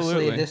 So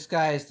Absolutely. Honestly, this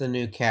guy is the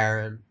new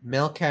Karen.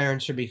 Male Karen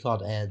should be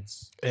called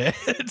Eds.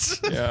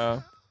 it's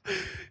Yeah.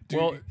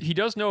 Well, he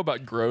does know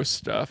about gross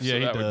stuff, so Yeah, he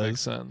that would make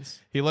does. sense.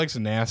 he likes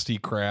nasty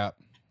crap.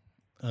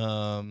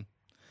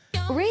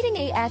 Rating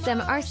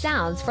ASMR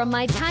sounds from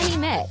my tiny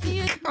mix.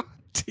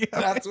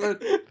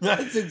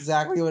 That's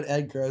exactly what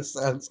Ed Gross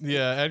sounds.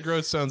 Yeah, Ed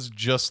Gross sounds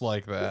just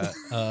like that.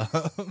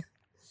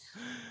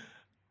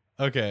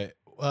 Okay,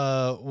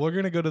 we're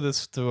gonna go to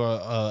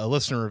a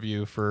listener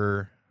review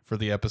for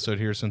the episode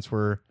here, since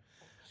we're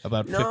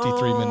about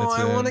 53 minutes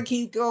in. I want to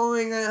keep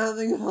going. I'm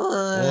having fun.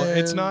 Well,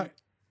 it's not.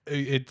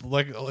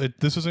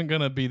 This isn't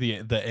gonna be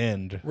the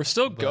end. We're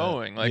still But,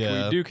 going. Like,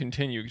 yeah. we do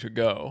continue to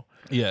go.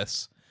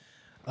 Yes.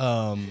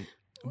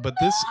 But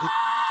this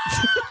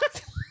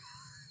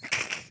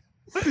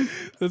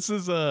this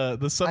is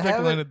the subject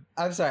line.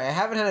 I'm sorry. I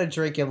haven't had a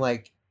drink in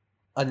like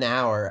an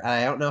hour, and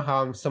I don't know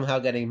how I'm somehow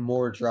getting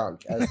more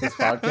drunk as this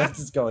podcast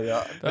is going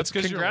on. That's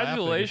 'cause you're laughing.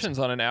 congratulations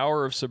on an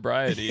hour of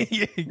sobriety.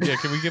 Yeah,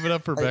 can we give it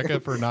up for Becca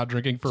for not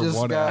drinking for Just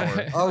 1 got-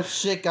 hour? Oh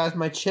shit, guys,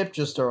 my chip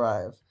just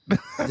arrived.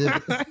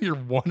 Your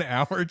 1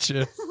 hour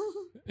chip.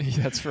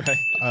 Yeah, that's right.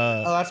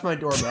 Oh, that's my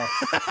doorbell.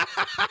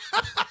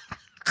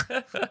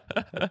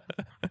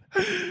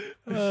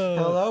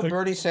 Hello,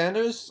 Bernie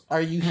Sanders.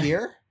 Are you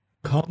here?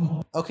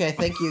 Come. Okay,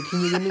 thank you.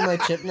 Can you give me my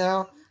chip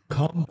now?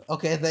 Come.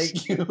 Okay,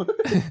 thank you.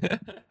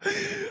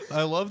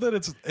 I love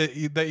that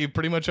that you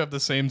pretty much have the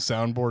same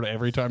soundboard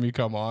every time you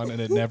come on,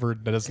 and it never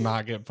does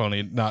not get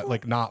funny.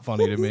 Not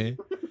funny to me.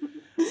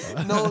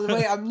 Nolan,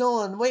 wait, I'm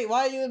Nolan. Wait,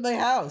 why are you in my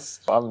house?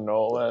 I'm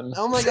Nolan.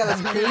 Oh my god,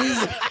 that's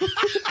crazy.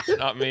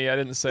 Not me. I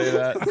didn't say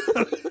that.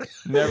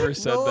 Never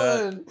said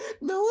that.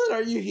 Nolan,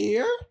 are you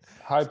here?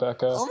 Hi,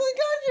 Becca. Oh my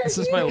god, you're This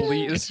is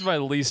here. this is my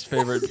least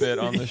favorite bit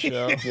on the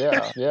show.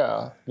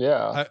 Yeah.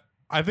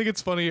 I think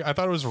it's funny. I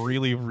thought it was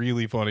really,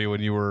 really funny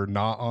when you were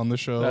not on the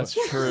show. That's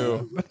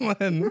true.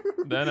 and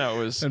Then I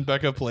was.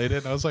 Becca played it,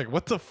 and I was like,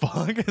 "What the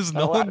fuck is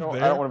no I one don't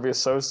there?" want to be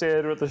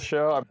associated with the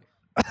show.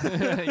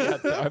 Yeah,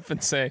 I've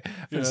been saying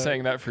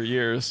that for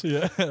years.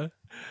 Yeah.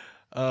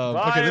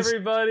 Bye,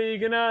 everybody.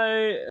 Good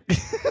night.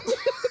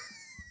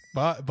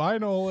 Bye,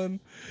 Nolan.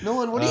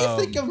 Nolan, what do you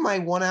think of my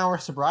 1 hour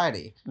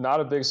sobriety? Not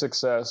a big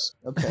success.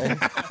 Okay.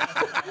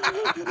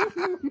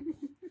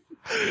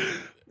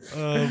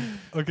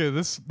 Okay,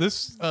 this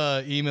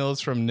email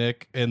is from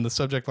Nick, and the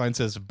subject line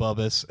says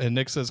Bubbus, and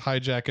Nick says, "Hi,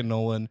 Jack and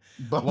Nolan,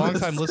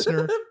 longtime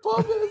listener,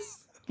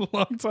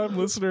 longtime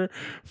listener,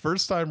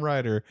 first time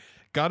writer.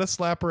 Got a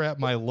slapper at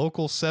my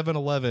local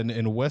 7-Eleven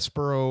in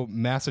Westboro,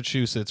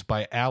 Massachusetts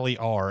by Allie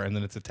R, and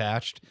then it's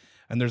attached.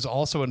 And there's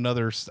also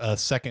another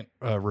second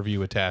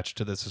review attached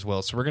to this as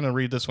well. So we're going to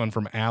read this one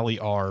from Allie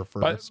R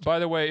first. By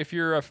the way, if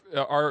you're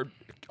our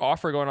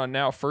offer going on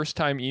now, first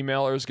time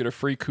emailers get a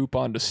free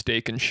coupon to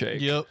Steak and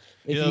Shake. Yep.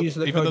 If you use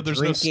the Even though code there's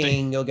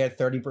drinking, you'll get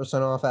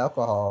 30% off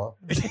alcohol.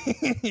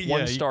 Yeah,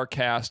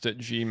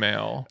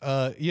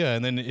 1starcast@gmail. Yeah,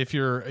 and then if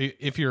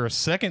you're a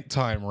second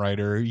time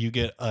writer, you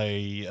get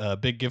a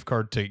big gift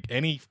card to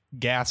any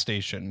gas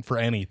station for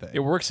anything. It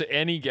works at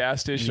any gas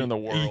station in the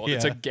world. Yeah.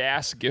 It's a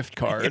gas gift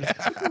card.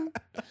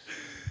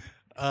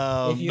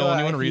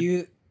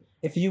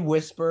 If you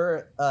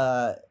whisper,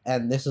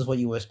 and this is what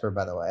you whisper,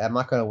 by the way. I'm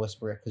not going to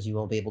whisper it because you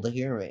won't be able to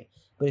hear me.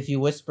 But if you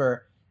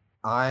whisper,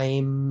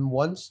 "I'm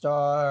 1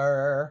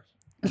 star,"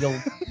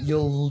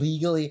 you'll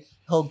legally.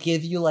 He'll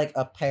give you like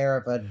a pair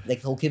of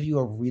he'll give you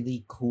a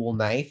really cool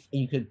knife,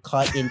 and you could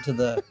cut into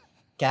the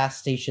gas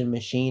station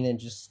machine and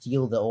just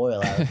steal the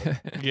oil out of it.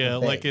 Yeah,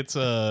 like it's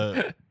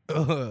a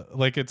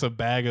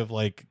bag of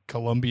like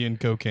Colombian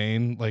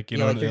cocaine, like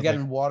like you're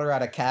getting water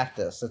out of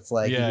cactus. It's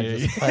like you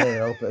just cut it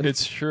open.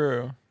 It's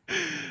true.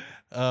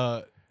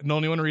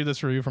 Nolan, you want to read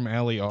this review from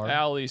Allie R?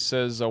 Allie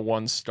says a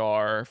 1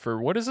 star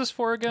for what is this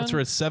for again? It's for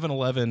a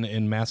 7-Eleven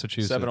in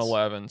Massachusetts.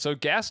 7-Eleven. So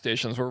gas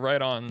stations were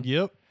right on.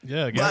 Yep.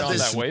 Yeah. Right on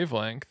that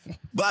wavelength.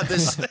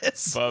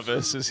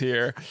 Bubba's is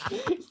here.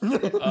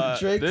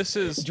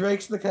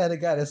 Drake's the kind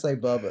of guy to say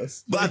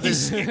Bubba's.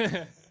 This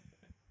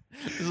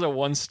is a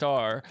 1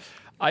 star.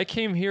 I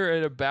came here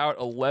at about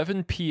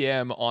 11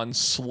 p.m. on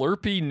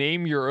Slurpee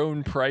Name Your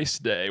Own Price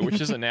Day, which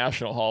is a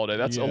national holiday.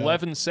 That's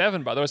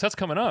 11/7, by the way. So that's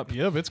coming up.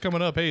 Yep, it's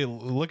coming up. Hey,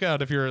 look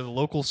out if you're a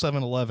local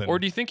 7-Eleven. Or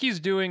do you think he's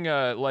doing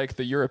like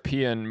the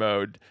European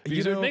mode?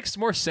 Because it makes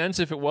more sense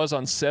if it was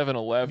on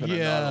 7-Eleven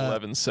and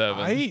not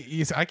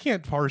 11/7. I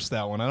can't parse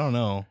that one. I don't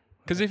know.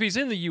 Because if he's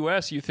in the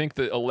U.S., you think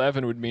that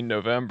 11 would mean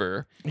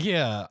November.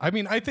 Yeah, I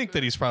mean, I think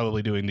that he's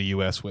probably doing the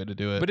U.S. way to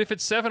do it. But if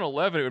it's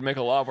 7-Eleven, it would make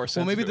a lot more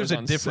sense. Well, maybe there's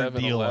a different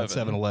deal on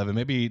 7-Eleven. 7-Eleven.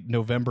 Maybe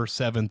November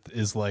 7th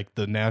is like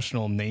the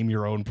national name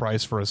your own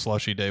price for a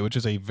slushy day, which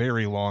is a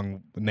very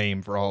long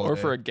name for all. Or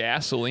for a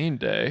gasoline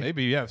day.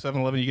 Maybe, yeah.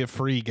 7-Eleven, you get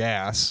free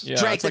gas. Yeah,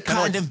 Drake, the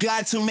kind of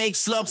guy to make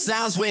slurp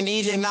sounds when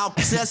eating out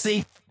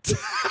pussy.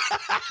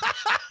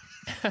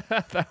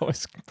 That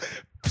was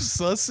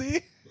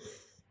sussy.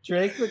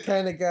 Drake, the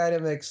kind of guy to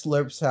make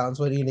slurp sounds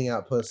when eating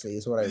out pussy,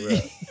 is what I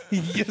wrote.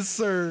 Yes,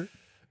 sir.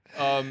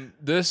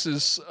 This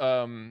is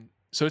so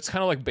it's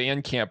kind of like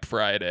Bandcamp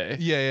Friday.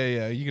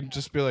 Yeah. You can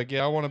just be like,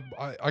 yeah,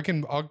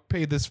 I'll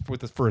pay this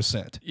for a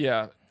cent.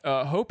 Yeah.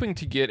 Hoping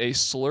to get a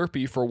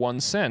Slurpee for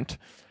 1 cent.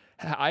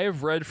 I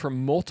have read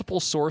from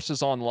multiple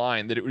sources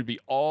online that it would be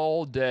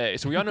all day.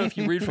 So we all know if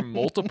you read from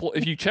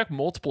if you check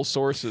multiple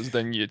sources,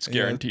 then it's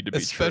guaranteed to be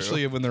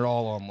especially true. when they're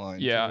all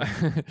online. Yeah.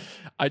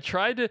 I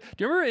tried to. Do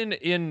you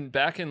remember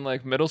back in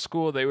like middle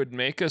school, they would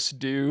make us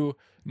do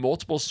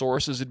multiple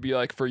sources? It'd be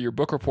like for your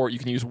book report, you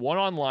can use one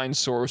online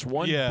source,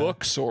 one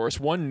book source,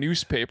 one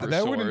newspaper source.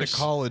 That went into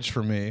college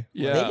for me.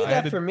 Yeah. They did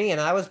that for me,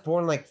 and I was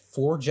born like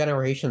 4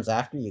 generations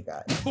after you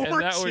guys. 4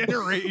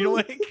 generations? You're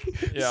like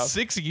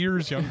 6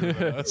 years younger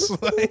than us.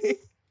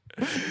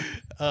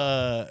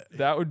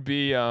 That would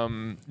be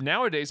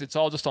nowadays it's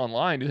all just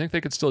online. Do you think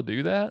they could still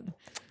do that?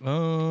 I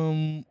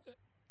don't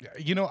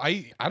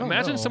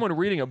imagine know. someone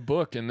reading a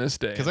book in this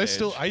day. Because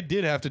I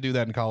did have to do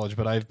that in college,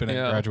 but I've been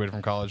graduated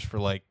from college for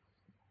like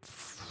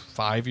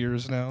 5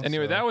 years now.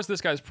 Anyway, so. that was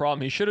this guy's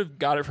problem. He should have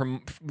got it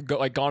from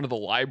gone to the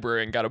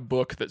library and got a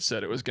book that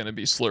said it was going to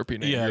be Slurpee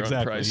Name Your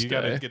Own Price You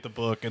got to Day. get the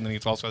book, and then he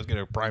also has to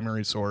get a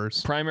primary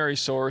source. Primary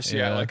source,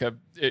 like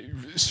it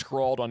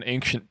scrawled on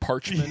ancient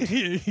parchment.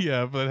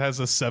 Yeah, but it has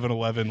a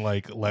 7-Eleven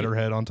like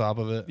letterhead on top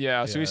of it.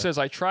 Yeah, so he says,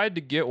 I tried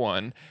to get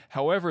one.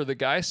 However, the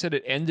guy said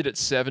it ended at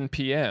 7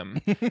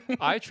 p.m.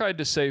 I tried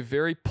to say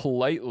very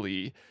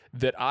politely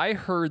that I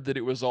heard that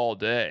it was all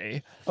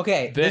day.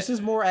 Okay, this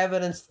is more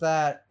evidence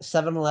that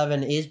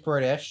 7-Eleven is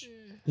British,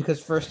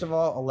 because first of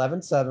all,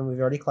 11/7, we've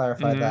already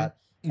clarified that.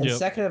 And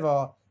second of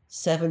all,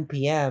 7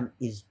 p.m.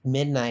 is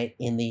midnight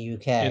in the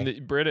UK. In the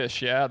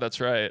British, yeah, that's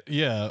right.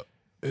 Yeah.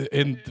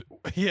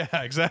 Yeah,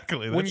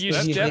 exactly. When you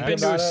step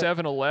into a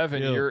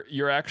 7-Eleven,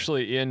 you're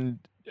actually in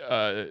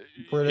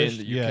British,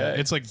 in the UK. Yeah,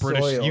 it's like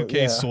British soil,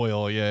 UK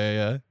soil.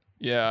 Yeah.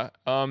 Yeah,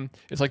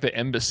 it's like the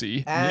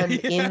embassy. And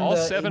in all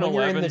the 7-Elevens when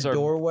you're in the are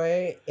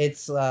doorway,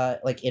 it's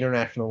like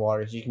international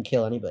waters. You can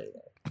kill anybody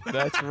there.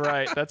 That's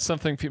right. That's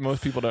something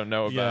most people don't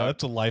know about. Yeah,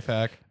 that's a life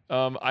hack.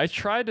 I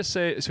tried to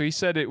say, so he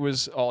said it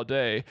was all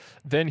day.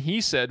 Then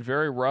he said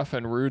very rough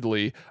and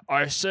rudely,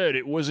 I said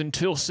it was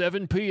until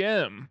 7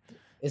 p.m.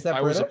 Is that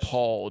I British? was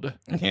appalled.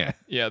 Yeah.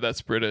 Yeah,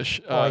 that's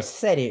British. I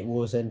said it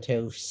was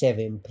until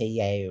 7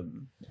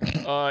 p.m.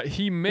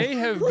 He may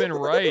have been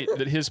right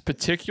that his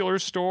particular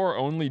store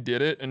only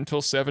did it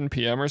until 7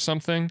 p.m. or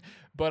something,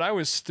 but I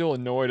was still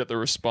annoyed at the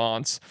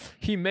response.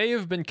 He may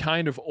have been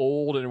kind of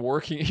old and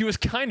working. He was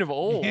kind of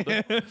old.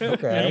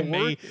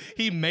 Okay.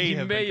 He may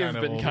have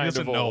been kind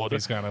of old.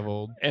 He's kind of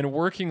old. And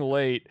working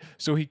late,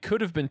 so he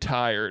could have been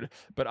tired,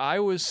 but I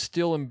was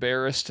still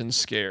embarrassed and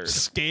scared.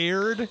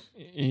 Scared?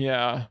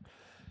 Yeah.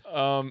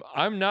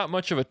 I'm not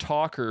much of a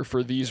talker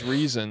for these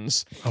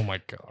reasons. Oh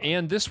my God.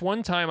 And this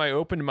one time I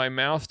opened my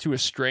mouth to a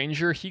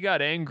stranger, he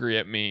got angry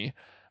at me.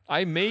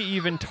 I may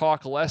even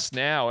talk less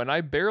now, and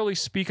I barely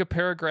speak a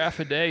paragraph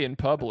a day in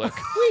public.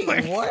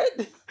 Wait,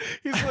 what?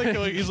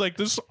 He's like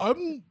this.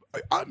 I'm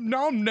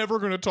never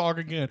gonna talk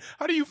again.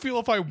 How do you feel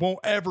if I won't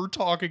ever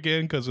talk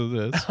again because of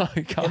this? Oh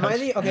my gosh.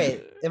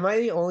 Am I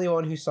the only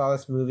one who saw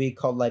this movie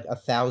called like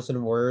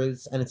 1,000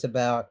 Words, and it's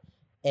about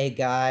a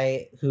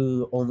guy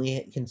who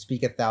only can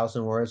speak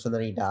 1,000 words and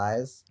then he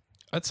dies?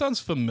 That sounds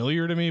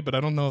familiar to me, but I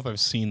don't know if I've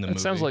seen the movie.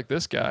 It sounds like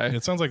this guy.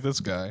 It sounds like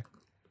this guy.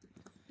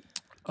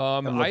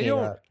 I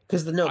don't,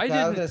 because I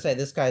was gonna say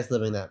this guy's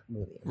living that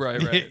movie.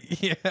 Right.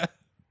 Yeah.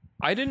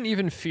 I didn't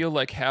even feel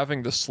like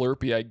having the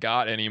Slurpee I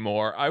got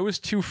anymore. I was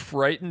too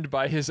frightened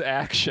by his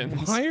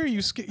actions. Why are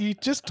you scared? He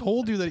just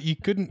told you that you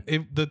couldn't.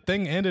 The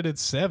thing ended at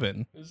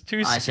 7. It was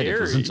too scary. I said it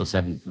was until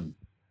 7.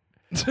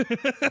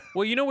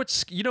 Well, you know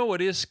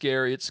what is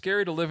scary? It's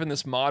scary to live in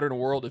this modern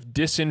world of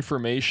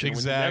disinformation. Exactly.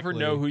 When you never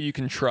know who you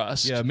can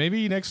trust. Yeah,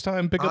 maybe next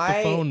time pick up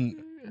the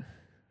phone.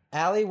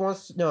 Allie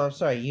wants to... No, I'm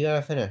sorry. You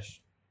gotta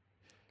finish.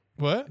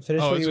 What?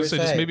 Finish what you were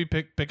saying. Just maybe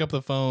pick up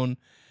the phone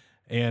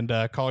and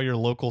call your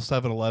local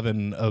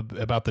 7-Eleven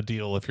about the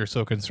deal if you're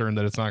so concerned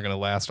that it's not going to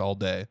last all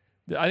day.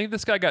 I think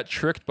this guy got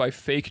tricked by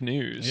fake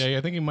news. Yeah,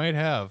 I think he might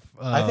have.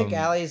 I think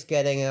Allie's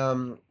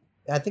getting...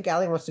 I think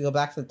Allie wants to go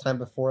back to the time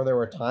before there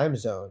were time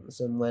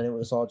zones, and when it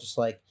was all just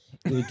like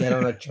you would get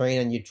on a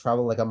train and you'd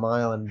travel like a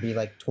mile and be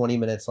like 20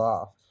 minutes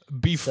off.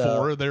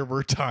 Before there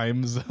were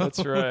time zones. That's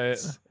right.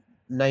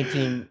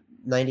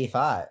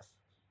 1995.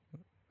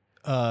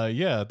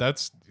 Yeah,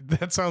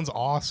 that sounds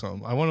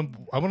awesome. I want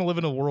to live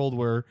in a world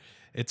where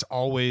it's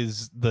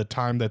always the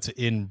time that's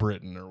in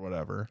Britain or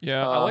whatever.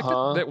 Yeah, I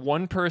like that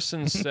one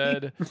person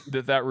said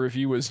that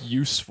review was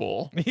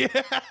useful. Yeah,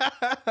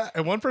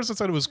 and one person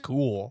said it was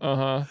cool.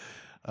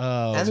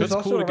 And there's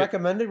also a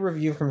recommended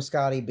review from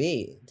Scotty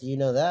B. Do you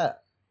know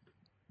that?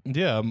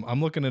 Yeah,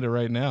 I'm looking at it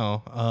right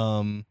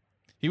now.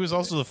 He was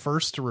also the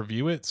first to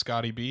review it,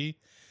 Scotty B.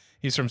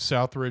 He's from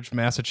Southridge,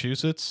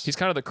 Massachusetts. He's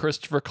kind of the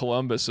Christopher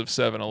Columbus of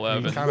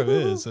 7-Eleven. He kind of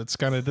is.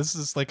 This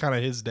is like kind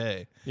of his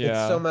day.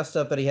 Yeah. It's so messed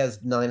up that he has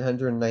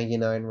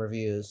 999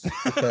 reviews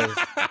because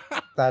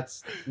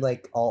that's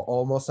like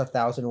almost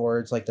 1,000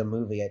 words, like the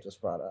movie I just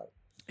brought up.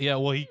 Yeah,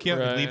 well, he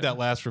can't leave that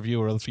last review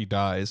or else he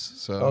dies.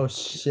 So. Oh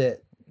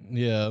shit.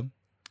 Yeah.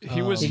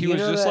 He was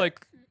just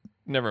like,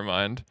 never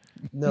mind.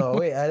 No,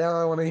 wait, I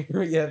don't want to hear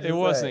what you have to say. It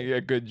wasn't a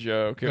good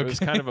joke. It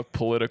was kind of a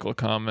political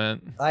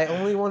comment. I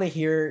only want to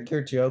hear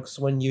your jokes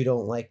when you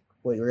don't like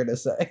what you're going to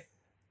say.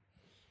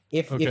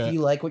 If you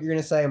like what you're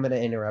going to say, I'm going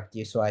to interrupt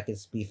you so I can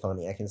be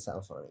funny. I can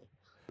sound funny.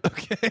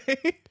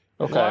 Okay.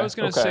 Well, I was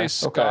going to say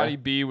Scotty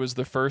B was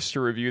the first to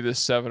review this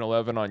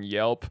 7-Eleven on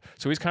Yelp.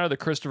 So he's kind of the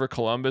Christopher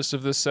Columbus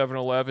of this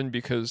 7-Eleven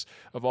because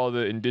of all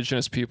the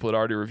indigenous people that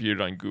already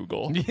reviewed it on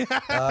Google.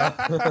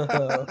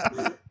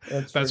 Yeah.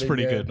 That's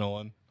pretty good,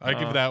 Nolan. I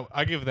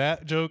give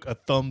that joke a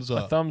thumbs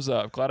up. A thumbs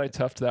up. Glad I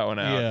toughed that one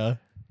out. Yeah.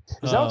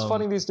 Is that what's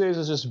funny these days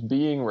is just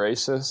being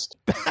racist?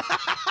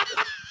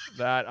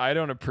 That I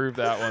don't approve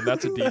that one.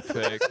 That's a deep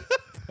fake.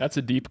 That's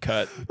a deep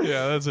cut.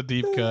 Yeah, that's a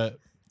deep cut.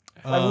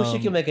 I wish you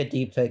could make a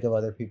deep fake of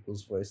other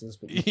people's voices,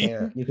 but you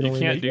can't. You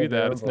can't do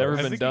that. It's never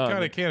been done. I think you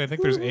kind of can. I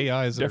think there's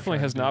AIs. Definitely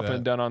has not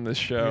been done on this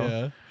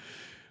show.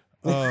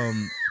 Yeah.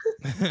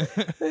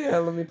 Yeah,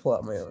 let me pull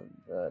up my own.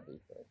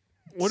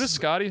 What does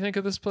Scotty think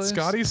of this place?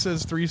 Scotty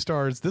says 3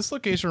 stars. This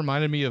location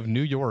reminded me of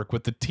New York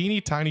with the teeny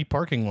tiny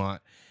parking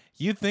lot.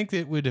 You'd think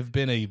it would have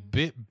been a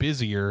bit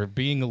busier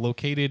being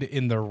located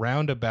in the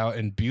roundabout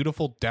in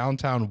beautiful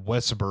downtown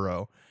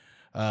Westboro.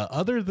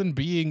 Other than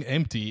being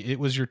empty, it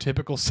was your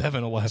typical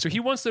 7-Eleven. So he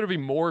wants there to be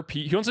more.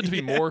 He wants it to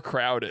be more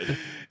crowded.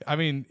 I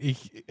mean,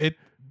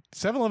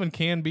 7-Eleven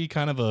can be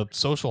kind of a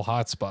social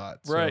hotspot.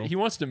 Right. So. He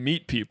wants to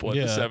meet people at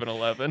the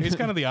 7-Eleven. He's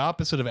kind of the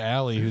opposite of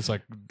Allie, who's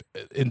like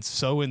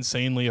so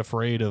insanely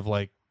afraid of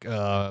like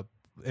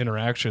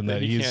interaction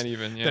that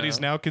he's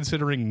now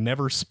considering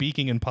never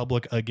speaking in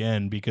public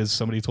again because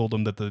somebody told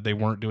him that they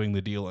weren't doing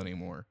the deal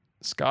anymore.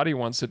 Scotty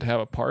wants it to have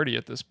a party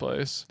at this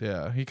place.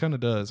 Yeah, he kind of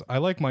does. I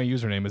like my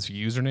username as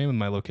username and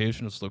my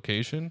location as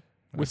location.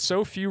 With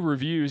so few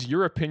reviews,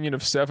 your opinion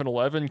of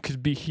 7-Eleven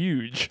could be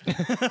huge.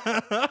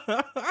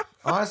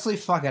 Honestly,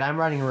 fuck it. I'm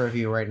writing a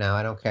review right now.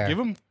 I don't care. Give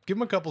him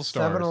a couple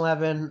stars.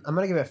 7-Eleven. I'm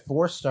gonna give it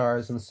 4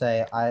 stars and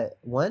say I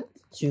went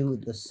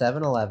to the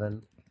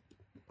 7-Eleven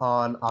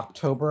on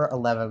October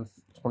 11th,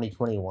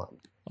 2021.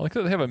 I like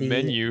that they have a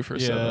menu for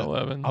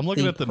 7-Eleven. I'm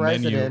looking at the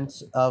menu. The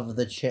president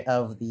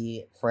of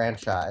the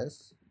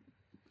franchise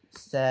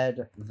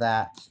said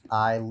that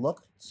I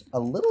looked a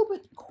little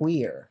bit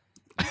queer.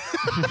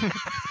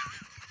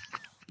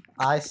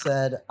 I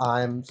said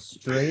I'm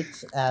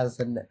straight as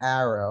an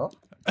arrow,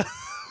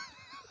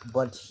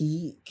 but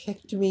he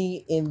kicked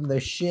me in the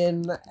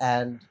shin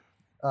and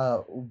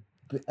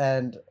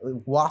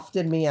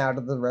wafted me out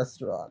of the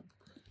restaurant.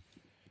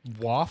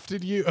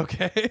 Wafted you?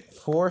 Okay.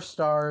 4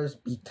 stars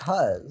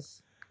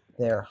because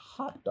their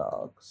hot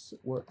dogs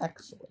were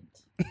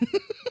excellent.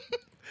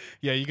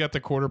 Yeah, you got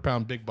the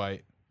quarter-pound big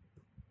bite.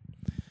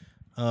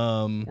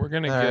 We're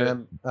gonna get.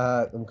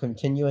 I'm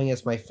continuing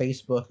as my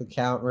Facebook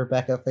account,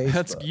 Rebecca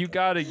Facebook. You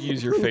got to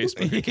use your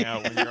Facebook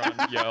account when you're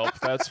on Yelp.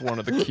 That's one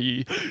of the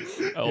key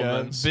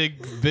elements. Yeah,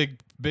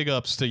 big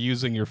ups to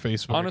using your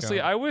Facebook. Honestly,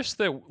 account. I wish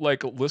that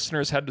like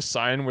listeners had to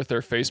sign with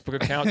their Facebook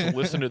account to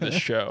listen to this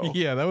show.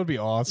 Yeah, that would be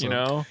awesome. You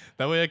know,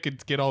 that way I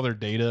could get all their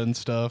data and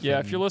stuff. Yeah,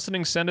 and... if you're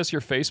listening, send us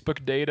your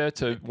Facebook data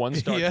to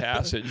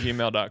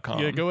onestarcast@gmail.com.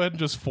 Yeah, go ahead and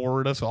just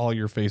forward us all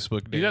your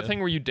Facebook data. Do that thing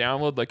where you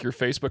download like your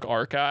Facebook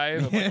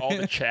archive of like, all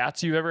the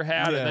chats you've ever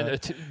had, and then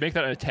make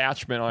that an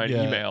attachment on an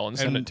email and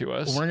send it to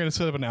us. We're gonna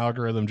set up an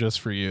algorithm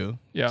just for you.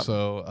 Yeah.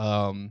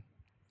 So,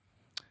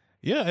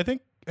 yeah, I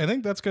think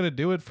that's gonna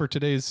do it for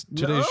today's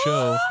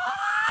show.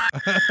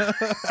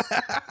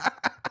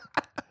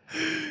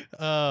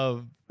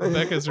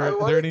 Becca, is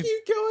there any?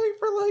 Keep going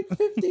for like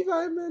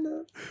 55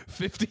 minutes.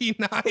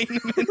 59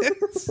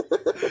 minutes.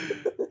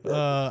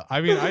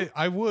 I mean,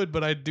 I would,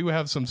 but I do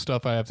have some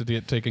stuff I have to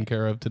get taken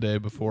care of today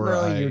before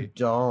you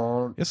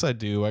don't. Yes, I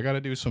do. I got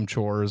to do some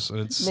chores,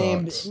 and it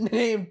sucks.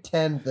 Name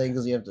 10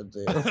 things you have to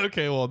do.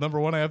 Okay, well, number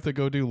 1, I have to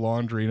go do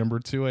laundry. Number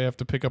 2, I have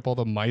to pick up all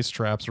the mice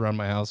traps around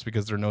my house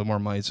because there are no more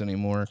mice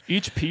anymore.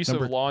 Each piece of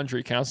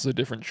laundry counts as a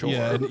different chore.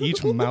 Yeah, and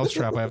each mouse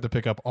trap I have to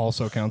pick up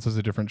also counts as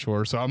a different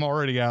chore. So I'm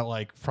already at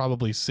like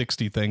probably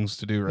 60 things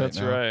to do right now. That's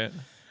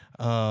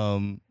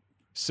right.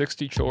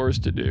 60 chores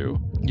to do.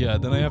 Yeah,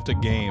 then I have to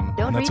game.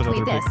 Don't and that's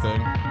another big thing.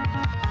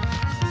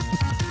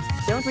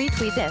 Don't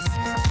retweet this.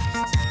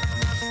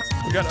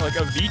 We got like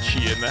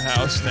Avicii in the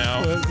house now.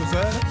 What was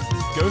that?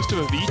 Ghost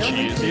of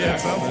Avicii is it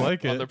sounds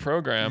like on it. the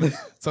program.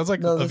 Sounds like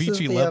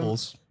Avicii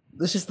levels.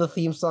 This is the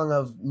theme song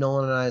of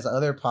Nolan and I's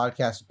other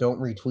podcast, Don't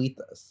Retweet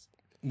This.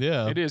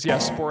 Yeah. It is,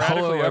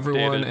 sporadically Hello,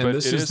 everyone, updated, and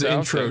this is the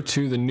intro there.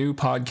 to the new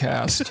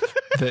podcast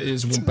that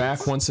is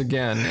back once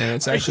again, and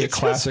it's actually a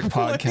classic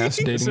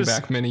podcast dating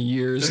back many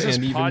years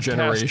and even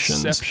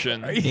generations.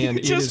 And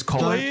it is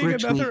called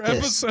another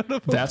episode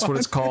of That's what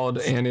it's called,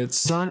 and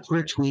it's Don't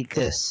Retweet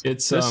This.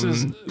 It's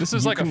this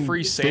is like a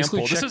free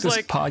sample. This is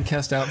like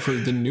podcast out for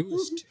the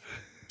newest.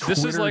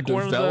 This is like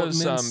one of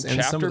those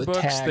chapter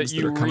books that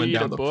you read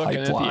a book, and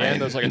at the end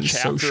there's like a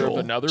chapter of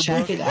another book.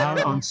 Check it out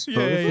on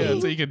Spotify. Yeah.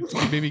 So you can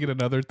maybe get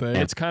another thing.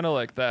 It's kind of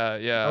like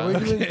that, yeah. Are we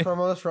doing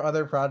promos for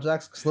other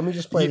projects? Because let me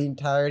just play the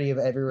entirety of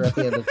Every Breath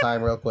at a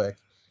Time real quick.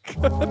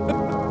 Oh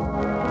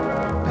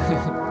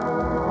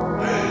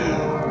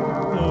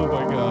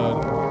my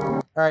god.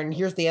 All right, and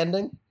here's the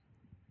ending.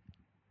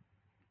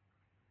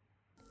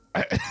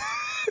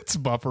 It's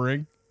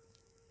buffering.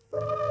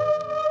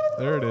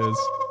 There it is.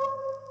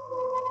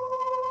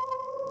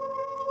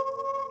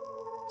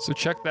 So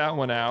check that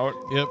one out.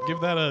 Yep, give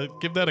that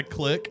a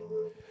click.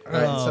 All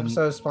right, this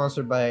episode is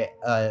sponsored by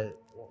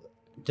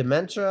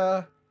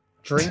dementia,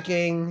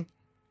 drinking.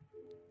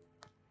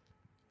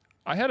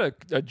 I had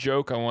a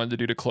joke I wanted to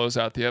do to close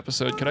out the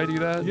episode. Could I do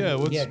that? Yeah,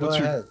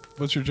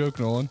 what's your joke,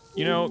 Nolan?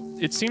 You know,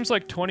 it seems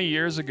like 20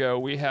 years ago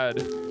we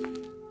had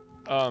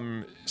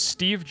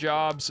Steve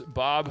Jobs,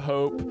 Bob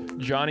Hope,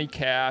 Johnny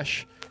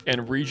Cash,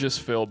 and Regis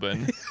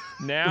Philbin.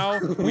 Now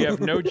we have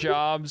no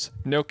Jobs,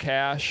 no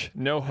Cash,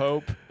 no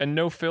Hope, and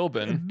no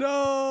Philbin.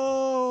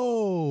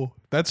 No,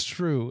 that's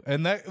true,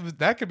 and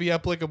that could be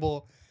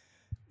applicable.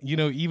 You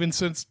know, even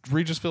since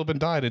Regis Philbin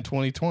died in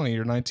 2020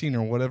 or 19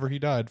 or whatever he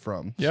died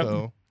from. Yep.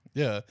 So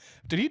Yeah.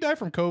 Did he die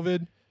from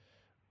COVID?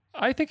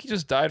 I think he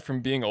just died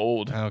from being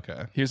old.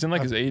 Okay. He was in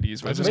like his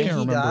 80s. I just Wait, can't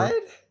he remember. died?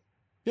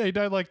 Yeah, he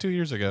died like 2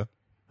 years ago.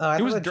 I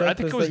It was thought the dur- I joke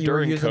think it that was you were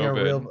during using a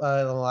COVID.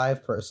 real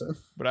live person.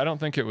 But I don't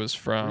think it was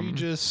from.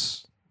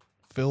 Regis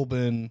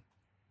Philbin.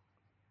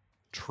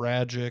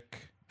 Tragic.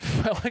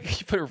 Like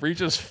you put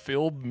Regis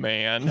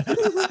Philbman.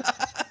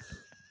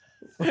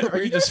 Are you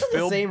Regis guys in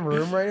the same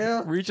room right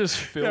now? Regis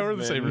Philbman. Yeah, we're in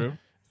the same room.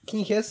 Can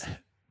you kiss?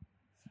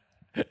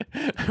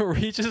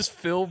 Regis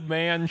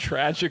Philbman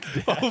tragic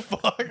death. Oh,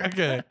 fuck.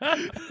 Okay.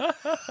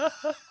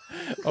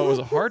 Oh, it was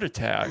a heart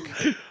attack.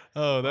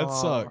 Oh, that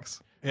Aw.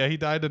 sucks. Yeah, he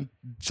died in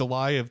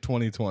July of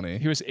 2020.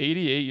 He was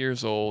 88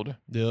 years old.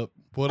 Yep.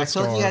 What a I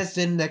star. told you guys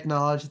didn't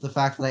acknowledge the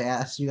fact that I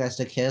asked you guys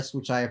to kiss,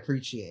 which I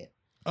appreciate.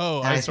 Oh,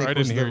 And I think sorry, I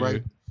was didn't the hear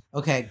you.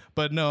 Okay.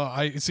 But no,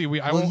 I see.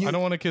 I Well,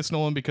 don't want to kiss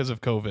Nolan because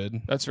of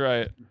COVID. That's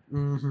right.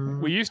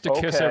 Mm-hmm. We used to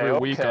kiss every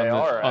week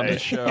on the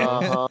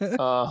show.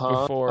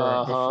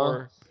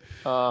 Before.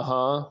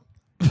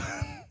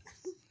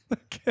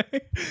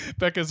 Okay,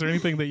 Becca, is there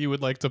anything that you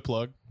would like to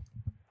plug?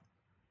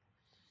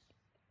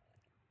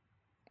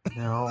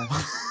 No.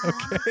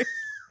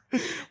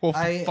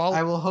 Okay. Well,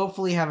 I will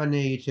hopefully have a new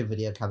YouTube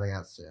video coming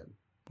out soon.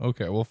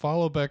 Okay, well,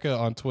 follow Becca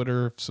on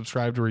Twitter.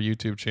 Subscribe to her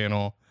YouTube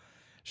channel.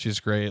 She's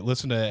great.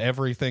 Listen to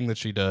everything that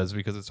she does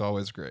because it's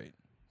always great.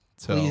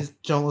 So Please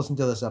don't listen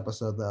to this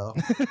episode though.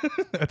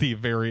 at the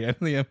very end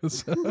of the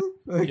episode.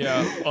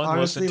 Yeah,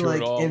 Honestly, unlisten to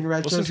like it all. in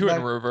Listen to it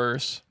in retrospect,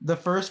 reverse. the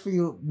first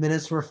few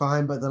minutes were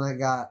fine, but then I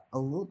got a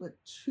little bit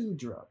too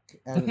drunk,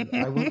 and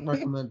I wouldn't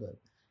recommend it.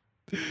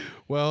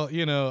 Well,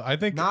 I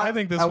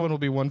think this one will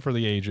be one for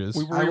the ages.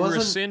 We I wasn't-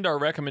 rescind our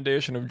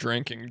recommendation of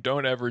drinking.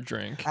 Don't ever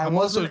drink. I I'm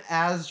wasn't also-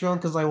 as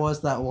drunk as I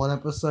was that one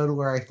episode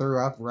where I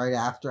threw up right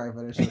after I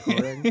finished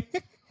recording.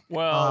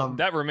 Well,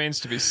 that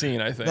remains to be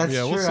seen, I think. That's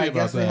Yeah, we'll true. see I about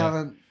guess we that.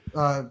 haven't.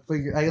 I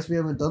guess we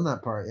haven't done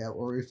that part yet,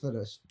 where we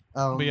finished.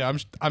 But yeah,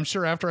 I'm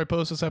sure after I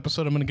post this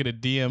episode, I'm going to get a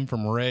DM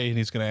from Ray, and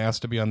he's going to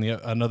ask to be on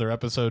another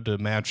episode to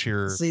match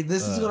your. See,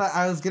 this is what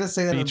I was gonna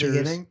say that at the features.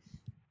 beginning.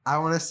 I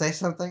want to say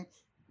something.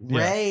 Yeah.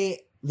 Ray,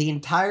 the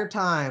entire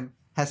time,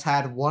 has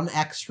had one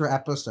extra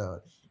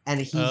episode, and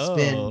he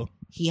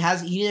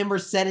never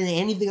said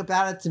anything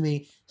about it to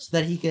me, so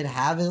that he could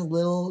have his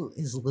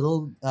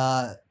little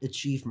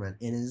achievement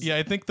in his. Yeah,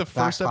 I think the back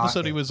first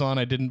episode he pocket. was on,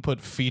 I didn't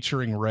put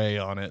featuring Ray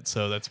on it,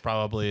 so that's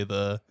probably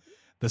the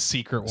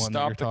secret one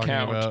Stop that the you're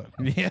talking count.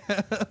 about.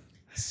 Yeah.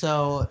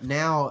 So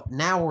now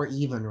we're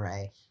even,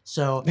 Ray.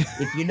 So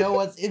if you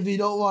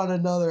don't want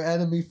another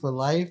enemy for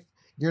life,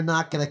 you're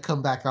not gonna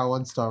come back on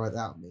One Star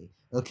without me.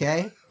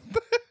 Okay?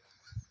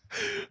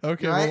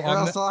 Okay. Right? Well, Or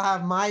on else I'll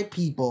have my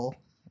people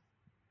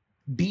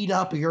beat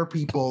up your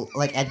people,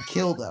 and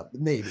kill them,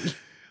 maybe.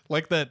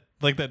 like that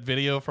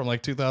video from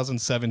like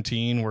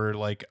 2017 where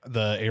like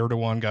the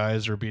Erdogan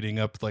guys are beating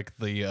up like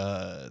the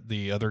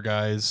other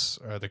guys,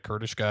 the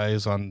Kurdish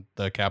guys on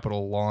the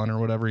Capitol lawn or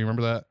whatever. You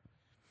remember that?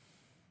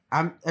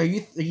 Are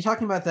you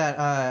talking about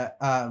that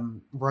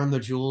Run the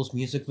Jewels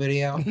music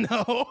video?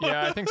 No.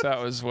 Yeah, I think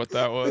that was what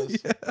that was.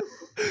 Yeah.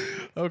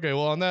 Okay,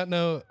 well, on that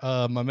note,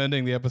 I'm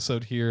ending the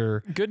episode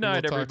here. Good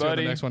night, We'll talk to you on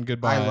everybody. the next one.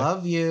 Goodbye. I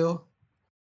love you.